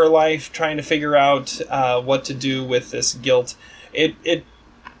through her life, trying to figure out what to do with this guilt. Its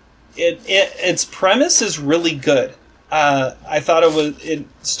premise is really good. I thought it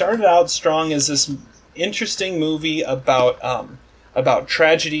started out strong as this interesting movie about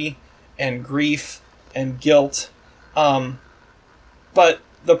tragedy and grief and guilt. But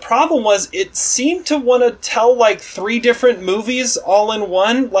the problem was it seemed to want to tell like 3 different movies all in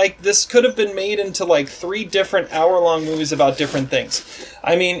one. Like this could have been made into like 3 different hour-long movies about different things.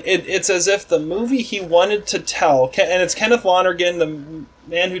 I mean, it's as if the movie he wanted to tell, and it's Kenneth Lonergan, the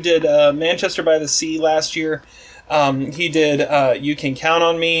man who did Manchester by the Sea last year. He did You Can Count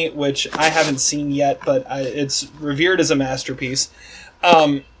on Me, which I haven't seen yet, but it's revered as a masterpiece.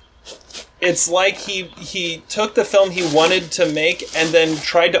 It's like he took the film he wanted to make and then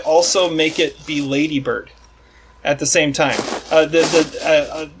tried to also make it be Lady Bird at the same time.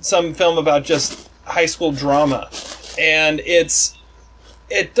 Some film about just high school drama. And it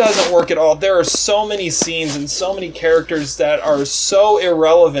doesn't work at all. There are so many scenes and so many characters that are so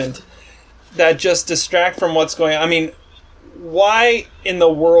irrelevant that just distract from what's going on. I mean, why in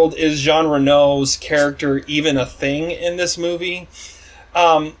the world is Jean Reno's character even a thing in this movie?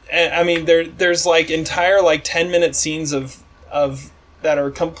 And, I mean, there's like entire like 10-minute scenes of that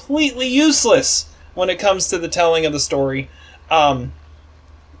are completely useless when it comes to the telling of the story.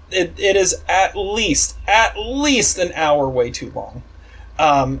 it is at least an hour way too long.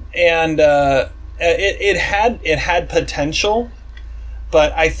 It had potential,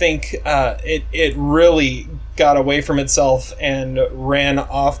 but I think it really got away from itself and ran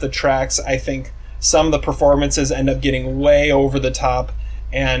off the tracks. I think some of the performances end up getting way over the top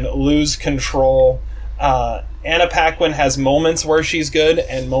and lose control. Anna Paquin has moments where she's good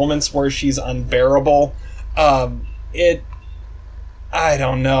and moments where she's unbearable. I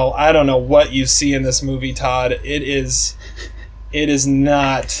don't know what you see in this movie, Todd. It is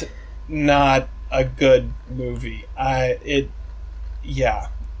not a good movie. I'm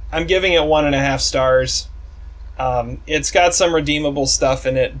giving it 1.5 stars. It's got some redeemable stuff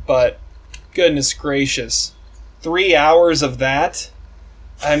in it, but goodness gracious, 3 hours of that.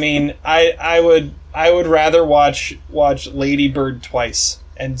 I mean, I would rather watch Lady Bird twice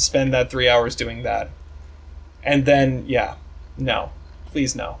and spend that 3 hours doing that. And then, no.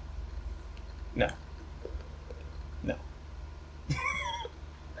 Please, no. No.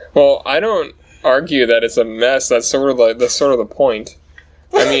 Well, I don't argue that it's a mess. That's sort of the point.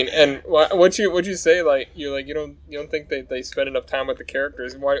 I mean, and what you say, like you don't think they spend enough time with the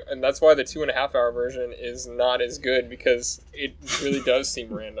characters, and that's why the 2.5 hour version is not as good, this it really does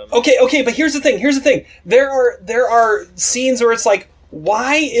seem random. Okay, but here's the thing. There are scenes where it's like,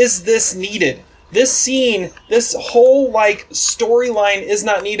 why is this needed? This scene, this whole like storyline is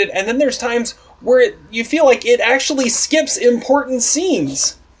not needed, and then there's times where you feel like it actually skips important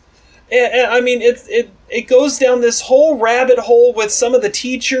scenes. And I mean, it goes down this whole rabbit hole with some of the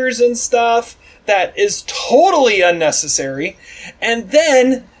teachers and stuff that is totally unnecessary. And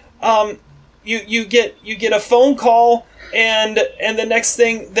then you get a phone call, and the next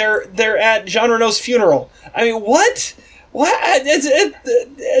thing they're at Jean Reno's funeral. I mean, what?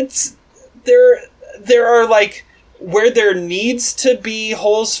 It's there are like, where there needs to be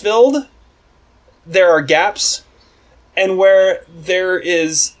holes filled, there are gaps, and where there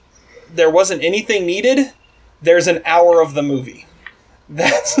wasn't anything needed, there's an hour of the movie.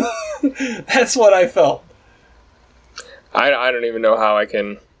 That's what I felt. I don't even know how I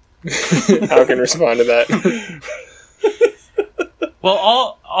can respond to that. Well,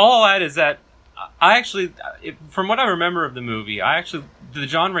 all I'll add is that I actually, from what I remember of the movie, the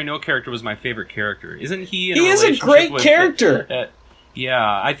Jean Reno character was my favorite character. Isn't he? He is a great character.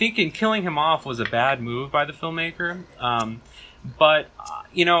 Yeah, I think in killing him off was a bad move by the filmmaker. But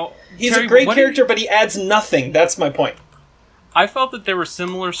he's Terry, a great character, but he adds nothing. That's my point. I felt that there were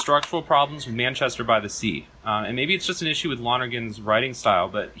similar structural problems with Manchester by the Sea. And maybe it's just an issue with Lonergan's writing style,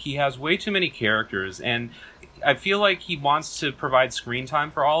 but he has way too many characters, and I feel like he wants to provide screen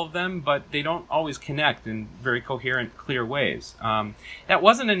time for all of them, but they don't always connect in very coherent, clear ways. That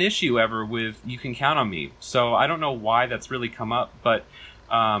wasn't an issue ever with You Can Count on Me, so I don't know why that's really come up, but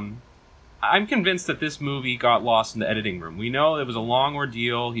I'm convinced that this movie got lost in the editing room. We know it was a long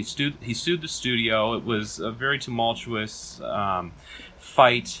ordeal. He sued the studio. It was a very tumultuous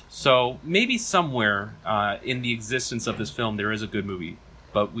fight. So maybe somewhere in the existence of this film there is a good movie,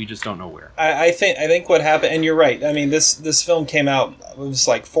 but we just don't know where. I think what happened, and you're right. I mean, this film came out, it was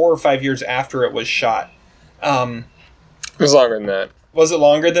like 4 or 5 years after it was shot. It was longer than that. Was it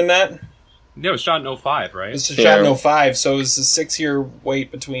longer than that? No, it was shot in 2005, right? It was shot in 2005, so it was a 6-year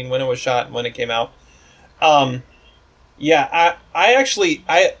wait between when it was shot and when it came out. I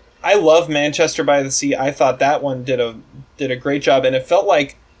love Manchester by the Sea. I thought that one did a great job, and it felt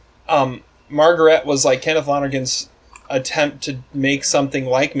like Margaret was like Kenneth Lonergan's attempt to make something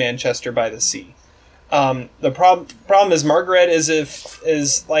like Manchester by the Sea. The problem is Margaret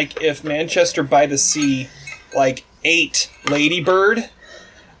is like if Manchester by the Sea like ate Lady Bird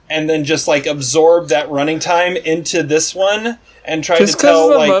and then just like absorbed that running time into this one and tried just to tell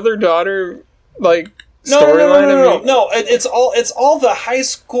the like mother-daughter like storyline. No. It's all the high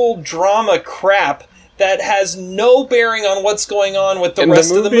school drama crap that has no bearing on what's going on with the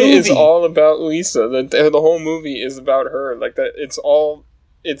rest of the movie. Is all about Lisa. The whole movie is about her. Like that.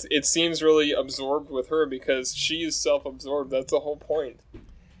 It seems really absorbed with her because she is self-absorbed. That's the whole point.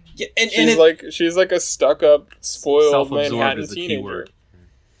 Yeah, she's like a stuck-up, spoiled Manhattan Manhattan teenager.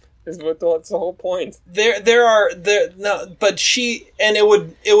 That's the whole point. But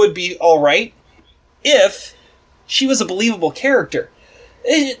it would be all right if she was a believable character.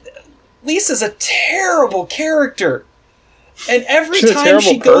 Lisa's a terrible character, and every time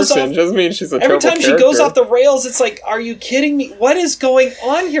she goes off, doesn't mean she's a every terrible time character. she goes off the rails, it's like, are you kidding me? What is going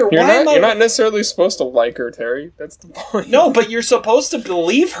on here? You're not necessarily supposed to like her, Terry. That's the point. No, but you're supposed to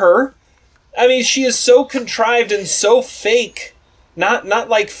believe her. I mean, she is so contrived and so fake. Not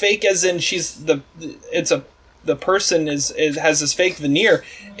like fake as in it's a the person has this fake veneer.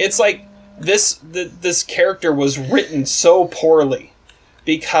 It's like this character was written so poorly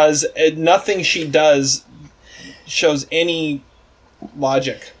because nothing she does shows any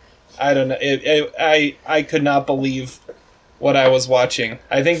logic. I don't know. I could not believe what I was watching.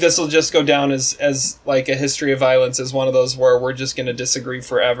 I think this will just go down as like a history of violence, as one of those where we're just going to disagree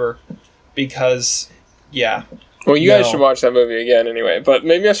forever because, yeah. Well, you guys should watch that movie again anyway. But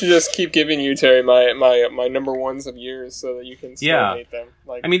maybe I should just keep giving you, Terry, my number ones of years so that you can still hate them.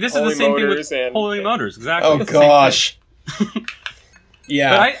 Like, I mean, this is the same thing with Holy Motors, exactly. Oh, gosh.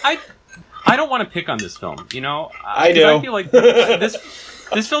 Yeah. But I don't want to pick on this film, you know? I do. I feel like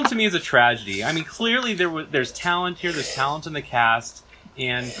this film to me is a tragedy. I mean, clearly there's talent here, there's talent in the cast,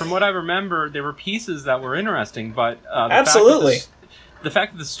 and from what I remember, there were pieces that were interesting, but absolutely. The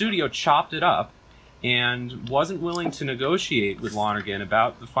fact that the studio chopped it up and wasn't willing to negotiate with Lonergan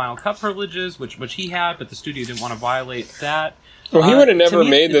about the Final Cut privileges, which he had, but the studio didn't want to violate that. Well, he would have never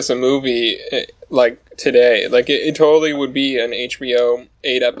made this a movie like today. Like, it totally would be an HBO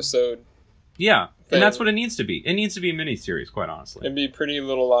 8-episode. Yeah, and that's what it needs to be. It needs to be a miniseries, quite honestly. It'd be Pretty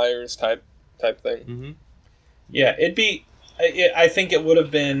Little Liars type thing. Mm-hmm. Yeah, it'd be. I think it would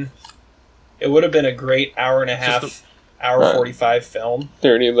have been. It would have been a great hour and a half, hour 45 film.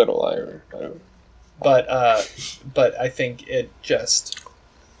 Dirty Little Liar. But I think it just.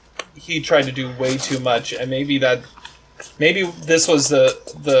 He tried to do way too much, and maybe this was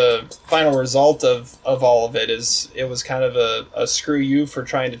the final result of all of it. Is it was kind of a screw you for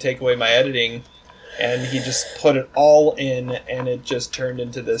trying to take away my editing, and he just put it all in, and it just turned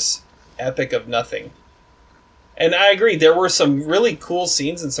into this epic of nothing. And I agree, there were some really cool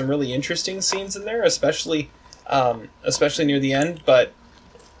scenes and some really interesting scenes in there, especially near the end. But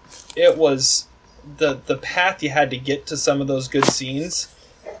it was the path you had to get to some of those good scenes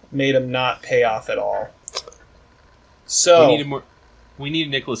made them not pay off at all. So we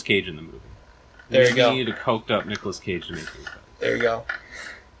needed Nicolas Cage in the movie. There you go. We needed a coked up Nicolas Cage to make it better. There you go.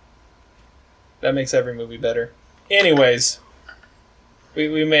 That makes every movie better. Anyways,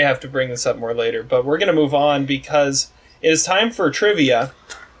 we may have to bring this up more later, but we're going to move on because it is time for trivia.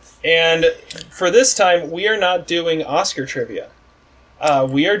 And for this time, we are not doing Oscar trivia.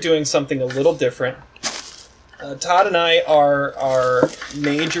 We are doing something a little different. Todd and I are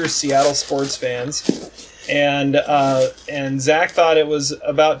major Seattle sports fans. And Zach thought it was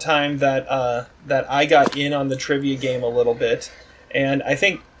about time that I got in on the trivia game a little bit. And I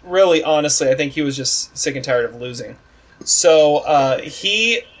think, really, honestly, I think he was just sick and tired of losing. So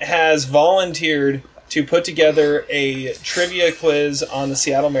he has volunteered to put together a trivia quiz on the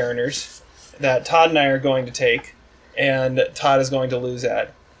Seattle Mariners that Todd and I are going to take, and Todd is going to lose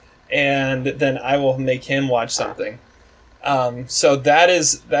at. And then I will make him watch something. So that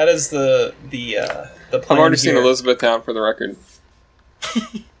is the plan. I've already seen Elizabethtown, for the record.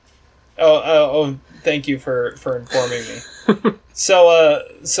 Oh! Thank you for informing me.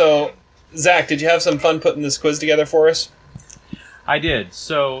 So Zach, did you have some fun putting this quiz together for us? I did.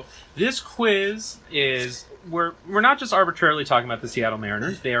 So this quiz is we're not just arbitrarily talking about the Seattle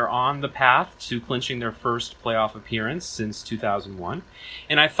Mariners. They are on the path to clinching their first playoff appearance since 2001.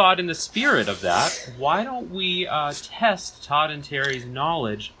 And I thought, in the spirit of that, why don't we test Todd and Terry's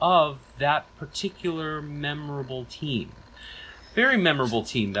knowledge of that particular memorable team? Very memorable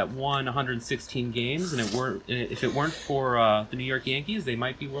team that won 116 games, and if it weren't for the New York Yankees, they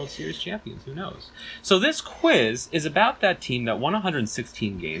might be World Series champions. Who knows? So this quiz is about that team that won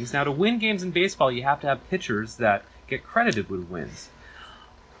 116 games. Now, to win games in baseball, you have to have pitchers that get credited with wins.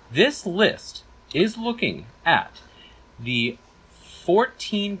 This list is looking at the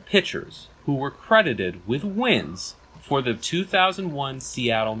 14 pitchers who were credited with wins for the 2001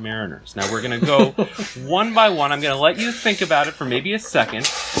 Seattle Mariners. Now, we're going to go one by one. I'm going to let you think about it for maybe a second.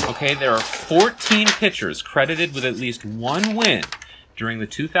 Okay, there are 14 pitchers credited with at least one win during the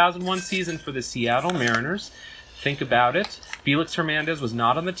 2001 season for the Seattle Mariners. Think about it. Felix Hernandez was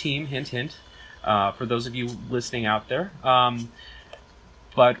not on the team, hint, hint, for those of you listening out there.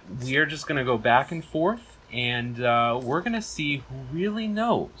 But we are just going to go back and forth, and we're going to see who really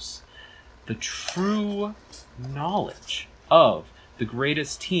knows the true knowledge of the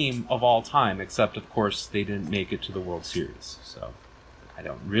greatest team of all time, except, of course, they didn't make it to the World Series. So I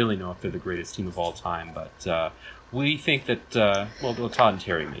don't really know if they're the greatest team of all time, but we think that, Todd and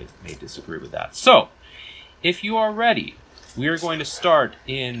Terry may disagree with that. So, if you are ready, we are going to start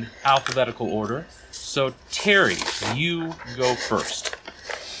in alphabetical order. So, Terry, you go first.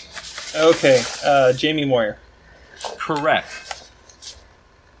 Okay, Jamie Moyer. Correct.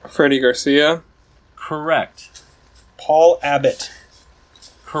 Freddie Garcia. Correct. Paul Abbott.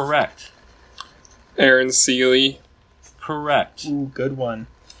 Correct. Aaron Seeley. Correct. Ooh, good one.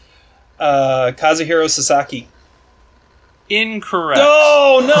 Kazuhiro Sasaki. Incorrect.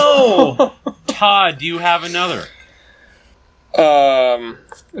 Oh, no! Todd, do you have another? John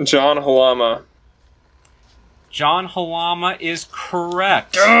Halama. John Halama is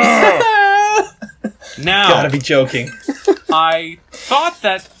correct. Gotta Now, be joking. I thought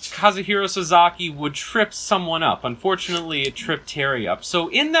that Kazuhiro Sasaki would trip someone up. Unfortunately, it tripped Terry up. So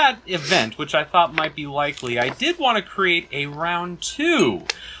in that event, which I thought might be likely, I did want to create a round 2.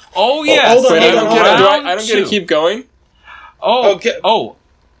 Oh, yes. hold on, Wait, I don't get it. round I don't get to 2. keep going? Oh, Okay. Oh,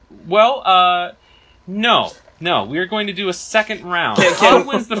 well, no. No, we're going to do a second round. Can- Todd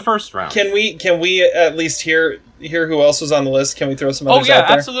wins the first round. Can we at least hear who else was on the list? Can we throw some others Oh, yeah, out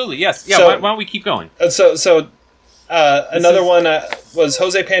there? absolutely. Yes. Yeah, So- why don't we keep going? Another one was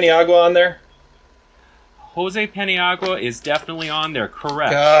Jose Paniagua on there. Jose Paniagua is definitely on there.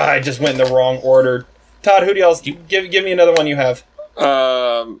 Correct. I just went in the wrong order. Todd, who else? Give me another one you have.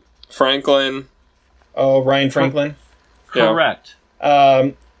 Franklin. Oh, Ryan Franklin. Correct.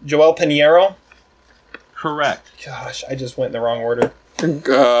 Joel Pinheiro. Correct. Gosh, I just went in the wrong order.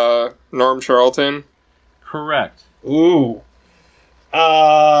 Norm Charlton. Correct. Ooh.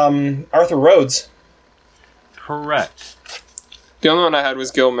 Arthur Rhodes. Correct. The only one I had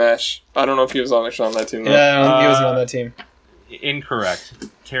was Gil Mesh. I don't know if he was actually on that team. Though. Yeah, I don't think he wasn't on that team. Incorrect.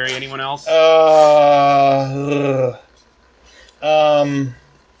 Terry, anyone else?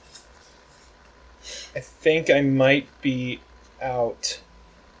 I think I might be out.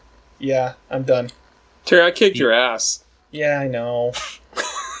 Yeah, I'm done. Terry, I kicked your ass. Yeah, I know.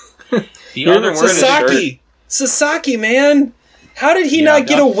 The You're other even worse. Sasaki, man. How did he Yeah, not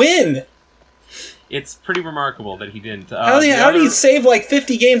get a win? It's pretty remarkable that he didn't. How did he save like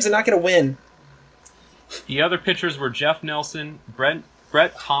 50 games and not get a win? The other pitchers were Jeff Nelson, Brett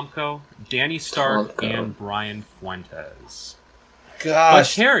Tomko, Danny Stark, and Brian Fuentes. But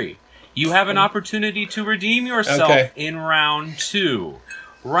Gosh. Terry, you have an opportunity to redeem yourself Okay. in round 2.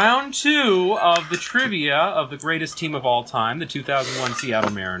 Round 2 of the trivia of the greatest team of all time, the 2001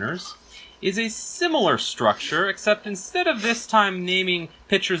 Seattle Mariners, is a similar structure, except instead of this time naming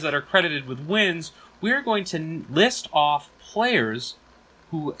pitchers that are credited with wins, we're going to list off players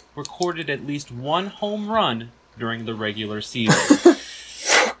who recorded at least one home run during the regular season.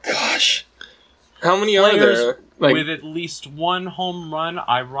 Gosh. How many are Players there? Like, with at least one home run.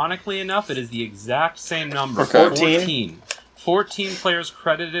 Ironically enough, it is the exact same number. Okay. 14. 14 players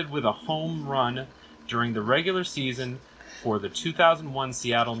credited with a home run during the regular season for the 2001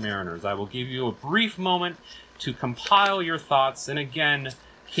 Seattle Mariners. I will give you a brief moment to compile your thoughts. And again,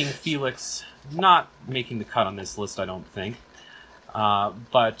 King Felix not making the cut on this list, I don't think.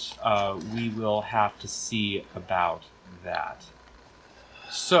 But we will have to see about that.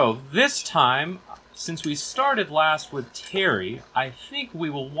 So this time, since we started last with Terry, I think we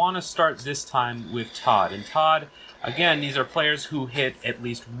will want to start this time with Todd. And Todd, again, these are players who hit at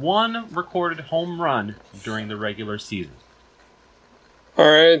least one recorded home run during the regular season. all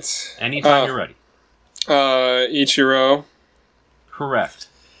right. Anytime you're ready. Ichiro. Correct.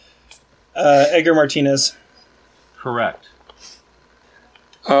 Edgar Martinez. Correct.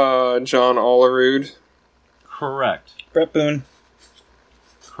 John Olerud. Correct. Brett Boone.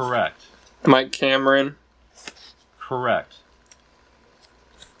 Correct. Mike Cameron. Correct.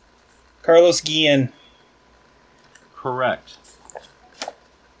 Carlos Guillen. Correct.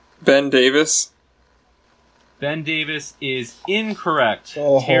 Ben Davis. Ben Davis is incorrect.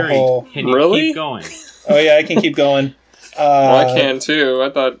 Oh, Terry, can you Really? keep going? Oh, yeah, I can keep going. Well, I can too. I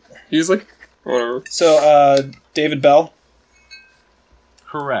thought he was like, whatever. So, David Bell.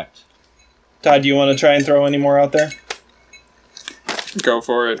 Correct. Todd, do you want to try and throw any more out there? Go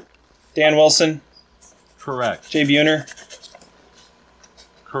for it. Dan Wilson. Correct. Jay Buhner.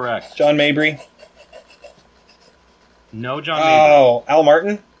 Correct. John Mabry. No John Mabry. Oh, Al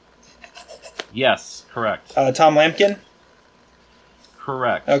Martin. Yes, correct. Tom Lampkin.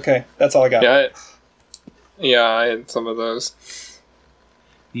 Correct. Okay, that's all I got. I had some of those.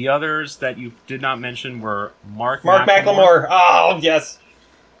 The others that you did not mention were Mark McLemore. Oh, yes.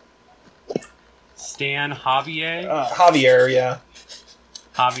 Stan Javier, Javier, yeah.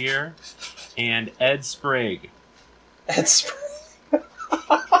 and Ed Sprague. That's.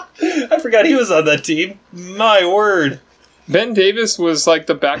 I forgot he was on that team. My word. Ben Davis was like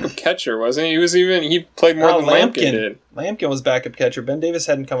the backup catcher, wasn't he? He played more than Lampkin did. Lampkin was backup catcher. Ben Davis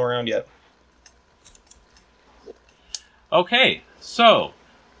hadn't come around yet. Okay, so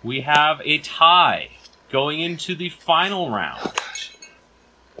we have a tie going into the final round.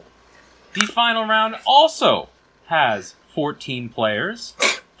 The final round also has 14 players.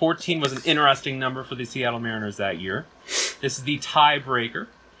 14 was an interesting number for the Seattle Mariners that year. This is the tiebreaker.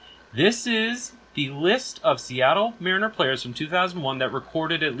 This is the list of Seattle Mariner players from 2001 that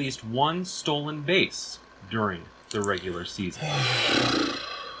recorded at least one stolen base during the regular season.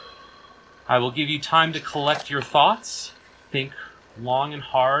 I will give you time to collect your thoughts. Think long and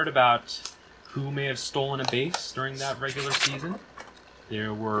hard about who may have stolen a base during that regular season.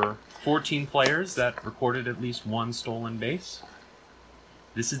 There were 14 players that recorded at least one stolen base.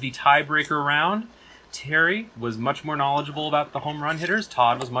 This is the tiebreaker round. Terry was much more knowledgeable about the home run hitters.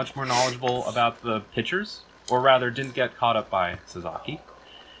 Todd was much more knowledgeable about the pitchers, or rather didn't get caught up by Sasaki.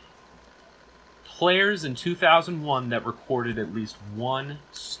 Players in 2001 that recorded at least one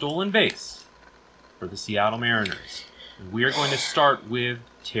stolen base for the Seattle Mariners. And we are going to start with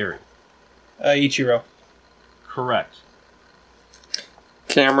Terry. Ichiro. Correct.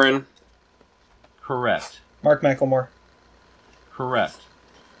 Cameron. Correct. Mark McLemore. Correct.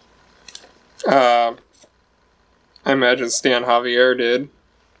 I imagine Stan Javier did.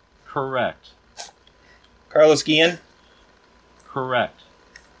 Correct. Carlos Guillen. Correct.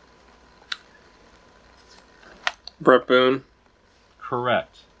 Brett Boone.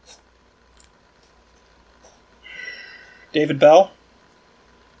 Correct. David Bell.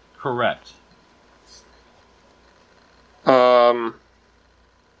 Correct. I'm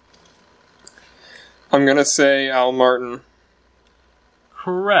gonna say Al Martin.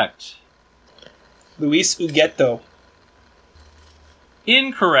 Correct. Luis Ugueto.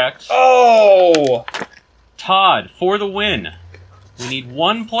 Incorrect. Oh! Todd, for the win. We need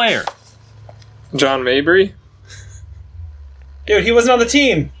one player. John Mabry. Dude, he wasn't on the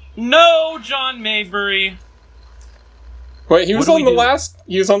team. No, John Maybury. Wait, he was What do on we the do? last.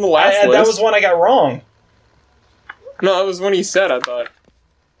 He was on the last list. That was one I got wrong. No, that was when he said. I thought.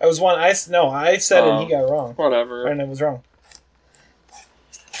 That was one I said and he got wrong. Whatever. And it was wrong.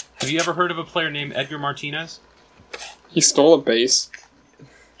 Have you ever heard of a player named Edgar Martinez? He stole a base.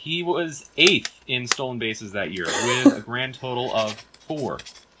 He was 8th in stolen bases that year with a grand total of 4.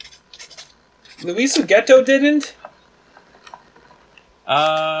 Luis Ugueto didn't? No,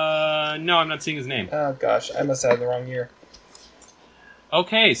 I'm not seeing his name. Oh gosh, I must have had the wrong year.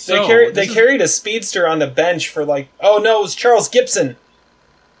 Okay, so... They carried a speedster on the bench for like... Oh no, it was Charles Gibson.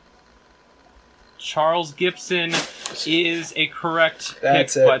 Charles Gibson is a correct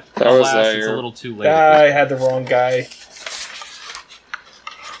That's pick, it. but That was alas, that it's year. a little too late. I had the wrong guy.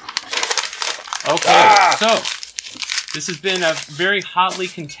 Okay, so this has been a very hotly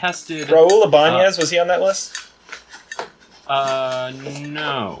contested... Raul Ibanez, was he on that list?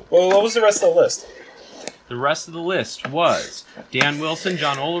 No. Well, what was the rest of the list? The rest of the list was Dan Wilson,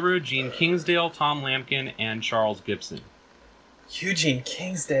 John Olerud, Gene Kingsdale, Tom Lampkin, and Charles Gibson. Eugene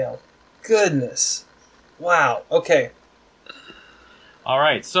Kingsdale. Goodness. Wow. Okay. All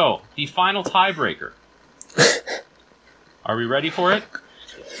right, so the final tiebreaker. Are we ready for it?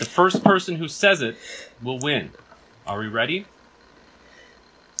 The first person who says it will win. Are we ready?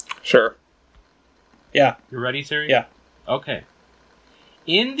 Sure. Yeah. You ready, Terry? Yeah. Okay.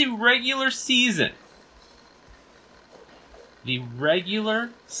 In the regular season, the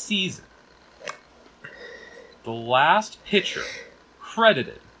last pitcher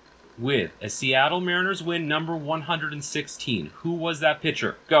credited with a Seattle Mariners win number 116. Who was that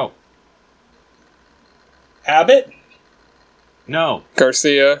pitcher? Go. Abbott? No.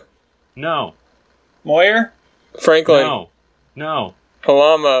 Garcia. No. Moyer? Franklin. No. No.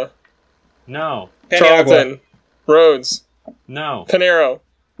 Halama. No. Paniagua. Charlton. Rhodes. No. Panero.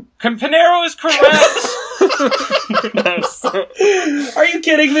 Panero is correct! Are you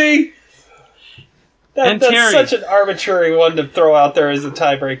kidding me? And That's Terry. such an arbitrary one to throw out there as a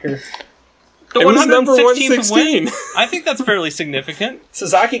tiebreaker. The It was number 116th win. 116. I think that's fairly significant.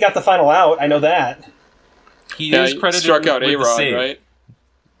 Sasaki got the final out. I know that. He Yeah, is he credited struck out with the A-Rod, save. right?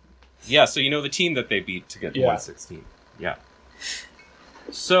 Yeah, so you know the team that they beat to get to Yeah. 116. Yeah.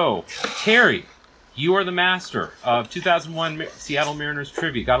 So, Terry, you are the master of 2001 Seattle Mariners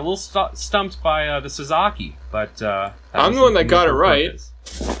trivia. Got a little stumped by the Sasaki, but that I'm was the one that got it for right. purpose.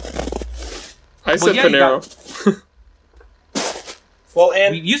 I said yeah, you Panero. Well,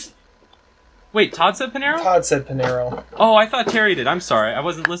 and Wait, Todd said Panero? Todd said Panero. Oh, I thought Terry did. I'm sorry. I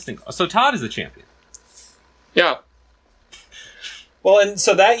wasn't listening. So Todd is the champion. Yeah. Well, and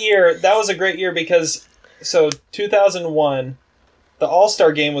so that year, that was a great year because, 2001, the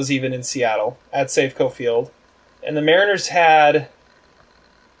All-Star game was even in Seattle at Safeco Field. And the Mariners had,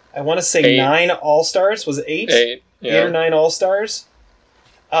 I want to say 8. 9 All-Stars. Was it 8? 8. Yeah. 8 or 9 All-Stars.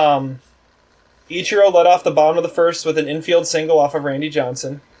 Ichiro led off the bottom of the first with an infield single off of Randy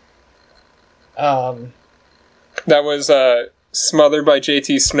Johnson. That was smothered by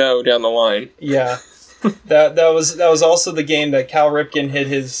JT Snow down the line. Yeah. that was also the game that Cal Ripken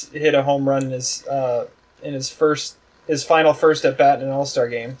hit a home run in his final first at bat in an All-Star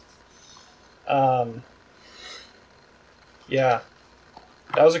game. Yeah.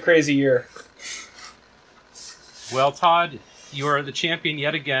 That was a crazy year. Well, Todd, you are the champion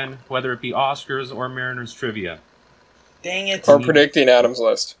yet again, whether it be Oscars or Mariners trivia. Dang it. Or predicting Adam's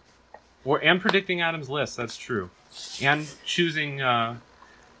list. And predicting Adam's list, that's true. And choosing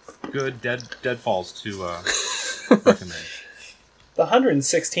good deadfalls to recommend. The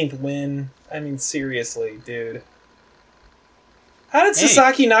 116th win. I mean, seriously, dude. How did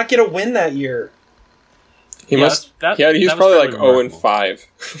Sasaki not get a win that year? He was probably like 0-5.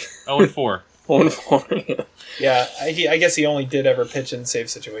 0-4. 0-4. Yeah, I guess he only did ever pitch in save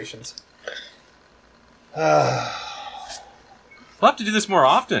situations. We'll have to do this more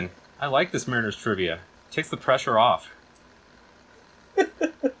often. I like this Mariners trivia. Takes the pressure off.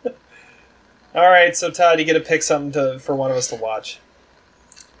 All right, so Todd, you get to pick something for one of us to watch.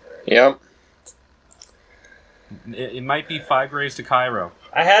 Yep. It might be Five Graves to Cairo.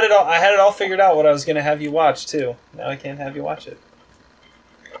 I had it all figured out what I was going to have you watch too. Now I can't have you watch it.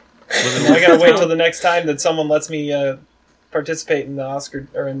 Now I got to wait till the next time that someone lets me participate in the Oscar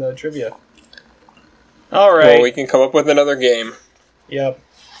or in the trivia. All right. Well, we can come up with another game. Yep.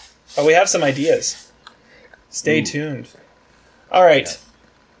 Oh, we have some ideas. Stay tuned. All right.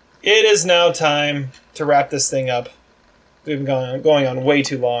 It is now time to wrap this thing up. We've been going on way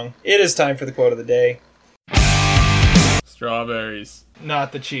too long. It is time for the quote of the day. Strawberries.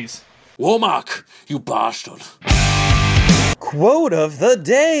 Not the cheese. Womack, you bastard. Quote of the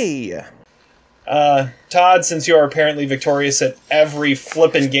day. Todd, since you are apparently victorious at every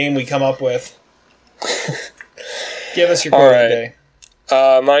flippin' game we come up with, give us your quote of the day.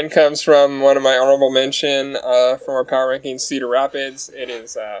 Mine comes from one of my honorable mention from our Power Rankings, Cedar Rapids. It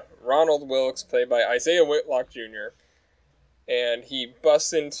is Ronald Wilkes, played by Isaiah Whitlock Jr. And he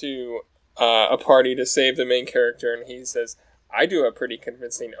busts into a party to save the main character, and he says, "I do a pretty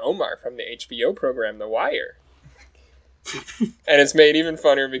convincing Omar from the HBO program The Wire." And it's made even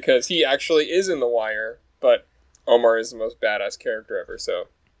funnier because he actually is in The Wire, but Omar is the most badass character ever, so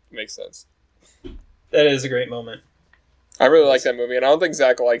it makes sense. That is a great moment. I really like that movie, and I don't think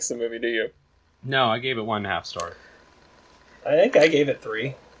Zach likes the movie, do you? No, I gave it 1.5 star. I think I gave it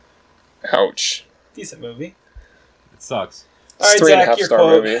 3. Ouch. Decent movie. It sucks. All right, 3.5 Zach, your star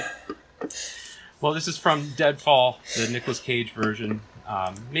quote. movie. Well, this is from Deadfall, the Nicolas Cage version.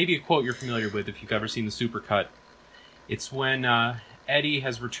 Maybe a quote you're familiar with if you've ever seen the Supercut. It's when Eddie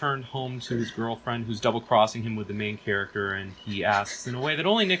has returned home to his girlfriend who's double-crossing him with the main character, and he asks in a way that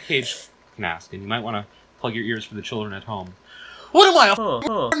only Nick Cage can ask, and you might want to plug your ears for the children at home. What am I,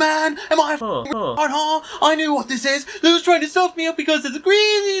 a man? Am I a I knew what this is. They was trying to stuff me up because there's a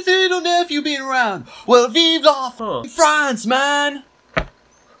greasy little nephew being around. Well, vive la France, man.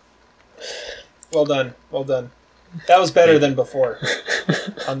 Well done. Well done. That was better than before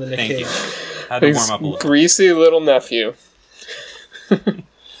on the Nick Thank Cage. you. Had to warm up a little. Greasy little nephew.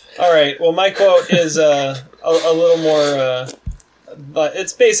 All right. Well, my quote is a little more... but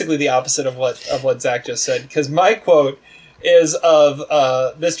it's basically the opposite of what Zach just said, because my quote is of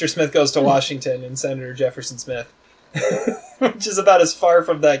Mr. Smith Goes to Washington and Senator Jefferson Smith, which is about as far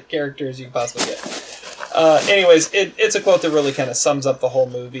from that character as you can possibly get. Anyways, it's a quote that really kind of sums up the whole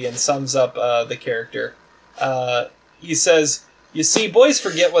movie and sums up the character. He says, "You see, boys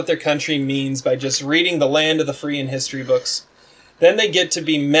forget what their country means by just reading The Land of the Free in history books. Then they get to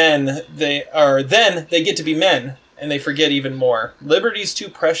be men. Then they get to be men. And they forget even more. Liberty's too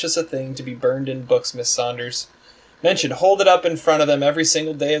precious a thing to be burned in books, Miss Saunders. Men should hold it up in front of them every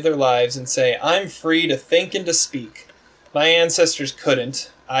single day of their lives and say, 'I'm free to think and to speak. My ancestors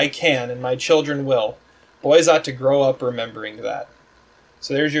couldn't. I can, and my children will.' Boys ought to grow up remembering that."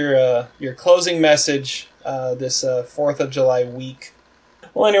 So there's your closing message this 4th of July week.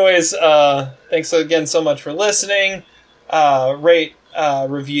 Well, anyways, thanks again so much for listening. Rate,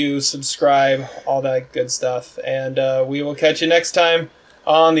 review, subscribe, all that good stuff. And we will catch you next time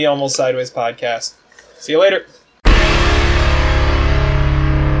on the Almost Sideways podcast. See you later.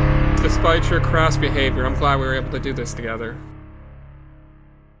 Despite your crass behavior, I'm glad we were able to do this together.